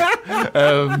Page.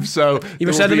 So you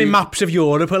were sending me maps of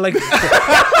Europe and like,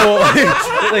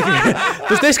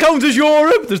 does this count as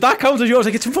Europe? Does that count as Europe?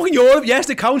 Like, it's in fucking Europe. Yes,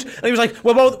 it counts. And he was like,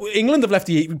 well, England have left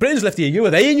the EU, Britain's left the EU. Are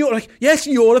they in Europe? Like, yes,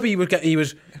 in Europe. He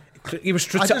was.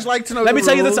 I just like to know. Let me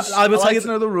tell rules. You that. I would like to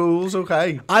know the rules.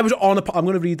 Okay. I was on. I'm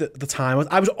going to read the time.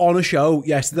 I was on a show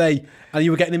yesterday, and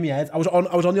you were getting in my head. I was on the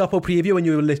Oppo preview, and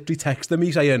you were literally texting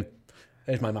me saying,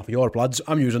 "Here's my map of Europe, lads.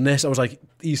 I'm using this." I was like,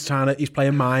 "He's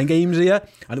playing mind games here,"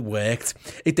 and it worked.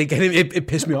 It did get him. It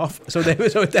pissed me off. So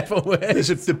it definitely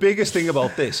worked. The biggest thing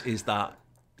about this is that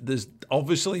there's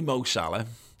obviously Mo Salah,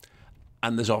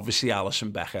 and there's obviously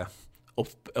Alisson Becker.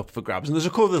 Up for grabs, and there's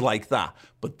a couple like that,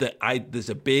 but there's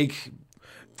a big.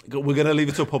 We're going to leave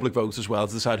it to a public vote as well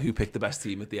to decide who picked the best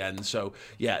team at the end. So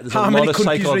yeah, there's a lot of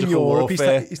psychological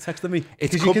warfare. He's texting me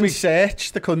because you can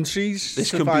search the countries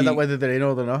to find out whether they're in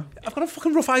or they're not. I've got a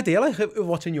fucking rough idea like of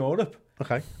what's in Europe.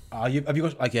 Okay. Have you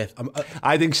got, like, yeah,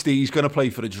 I think Steve's going to play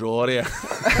for a draw here.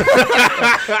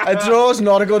 A draw's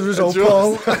not a good result,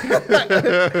 Paul.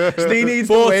 Steve needs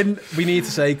to win. We need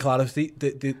to say clarity.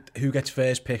 Who gets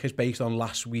first pick is based on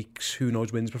last week's Who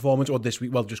Knows Wins performance, or this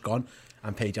week, well, just gone.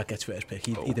 And Pajak gets first pick.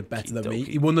 He did better than me.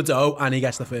 He won the dough and he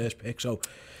gets the first pick. So,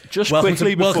 just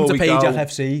quickly before we go, Pajak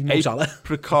FC, Mo Salah.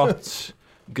 Apricot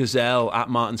Gazelle at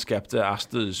Martin Skepta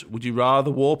asked us, would you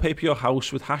rather wallpaper your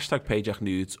house with hashtag Pajak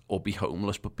nudes or be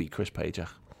homeless but be Chris Pajak?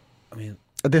 I mean,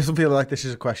 this will feel like this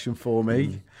is a question for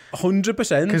me.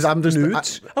 100%. Because I'm just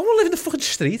nudes. I want to live in the fucking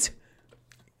street.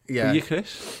 Yeah. Are you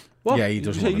Chris? What? Yeah, he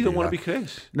doesn't. You don't want to be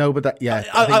Chris? No, but that, yeah.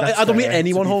 I don't meet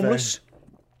anyone homeless.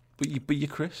 But you're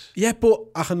Chris? Yeah, but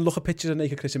I can look at pictures of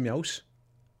naked Chris in my house.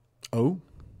 Oh.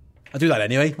 I do that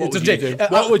anyway. What would you do?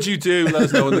 What would you do? Let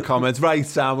us know in the comments. Right,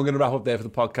 Sam, we're going to wrap up there for the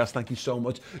podcast. Thank you so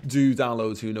much. Do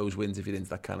download Who Knows Wins if you're into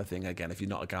that kind of thing. Again, if you're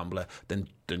not a gambler, then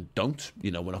don't.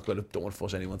 You know, we're not don't want to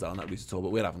force anyone down that route at all,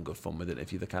 but we're having good fun with it.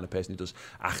 If you're the kind of person who does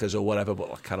achas or whatever, but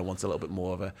like, kind of wants a little bit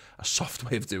more of a soft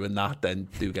way of doing that, then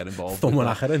do get involved. Someone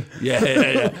achering. Yeah,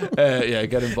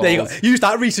 get involved. There you go. Use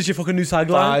that research your fucking new tagline.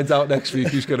 Find out next week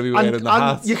who's going to be wearing the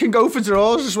hat. You can go for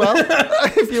draws as well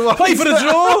if you want. Play for the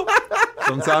draw.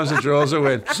 Sometimes the draws a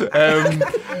win.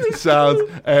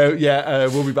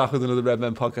 We'll be back with another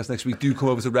Redmen podcast next week. Do come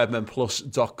over to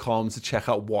redmenplus.com to check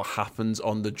out what happens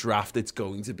on the draft. It's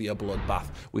going to be a bloodbath.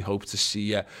 We hope to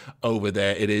see you over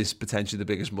there. It is potentially the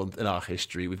biggest month in our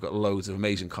history. We've got loads of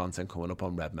amazing content coming up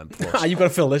on Redmen Plus. You've got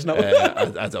to fill this now.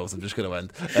 I don't. I'm just going to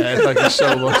end. Thank you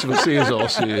so much. We'll see you all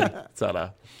soon.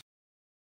 Ta-da.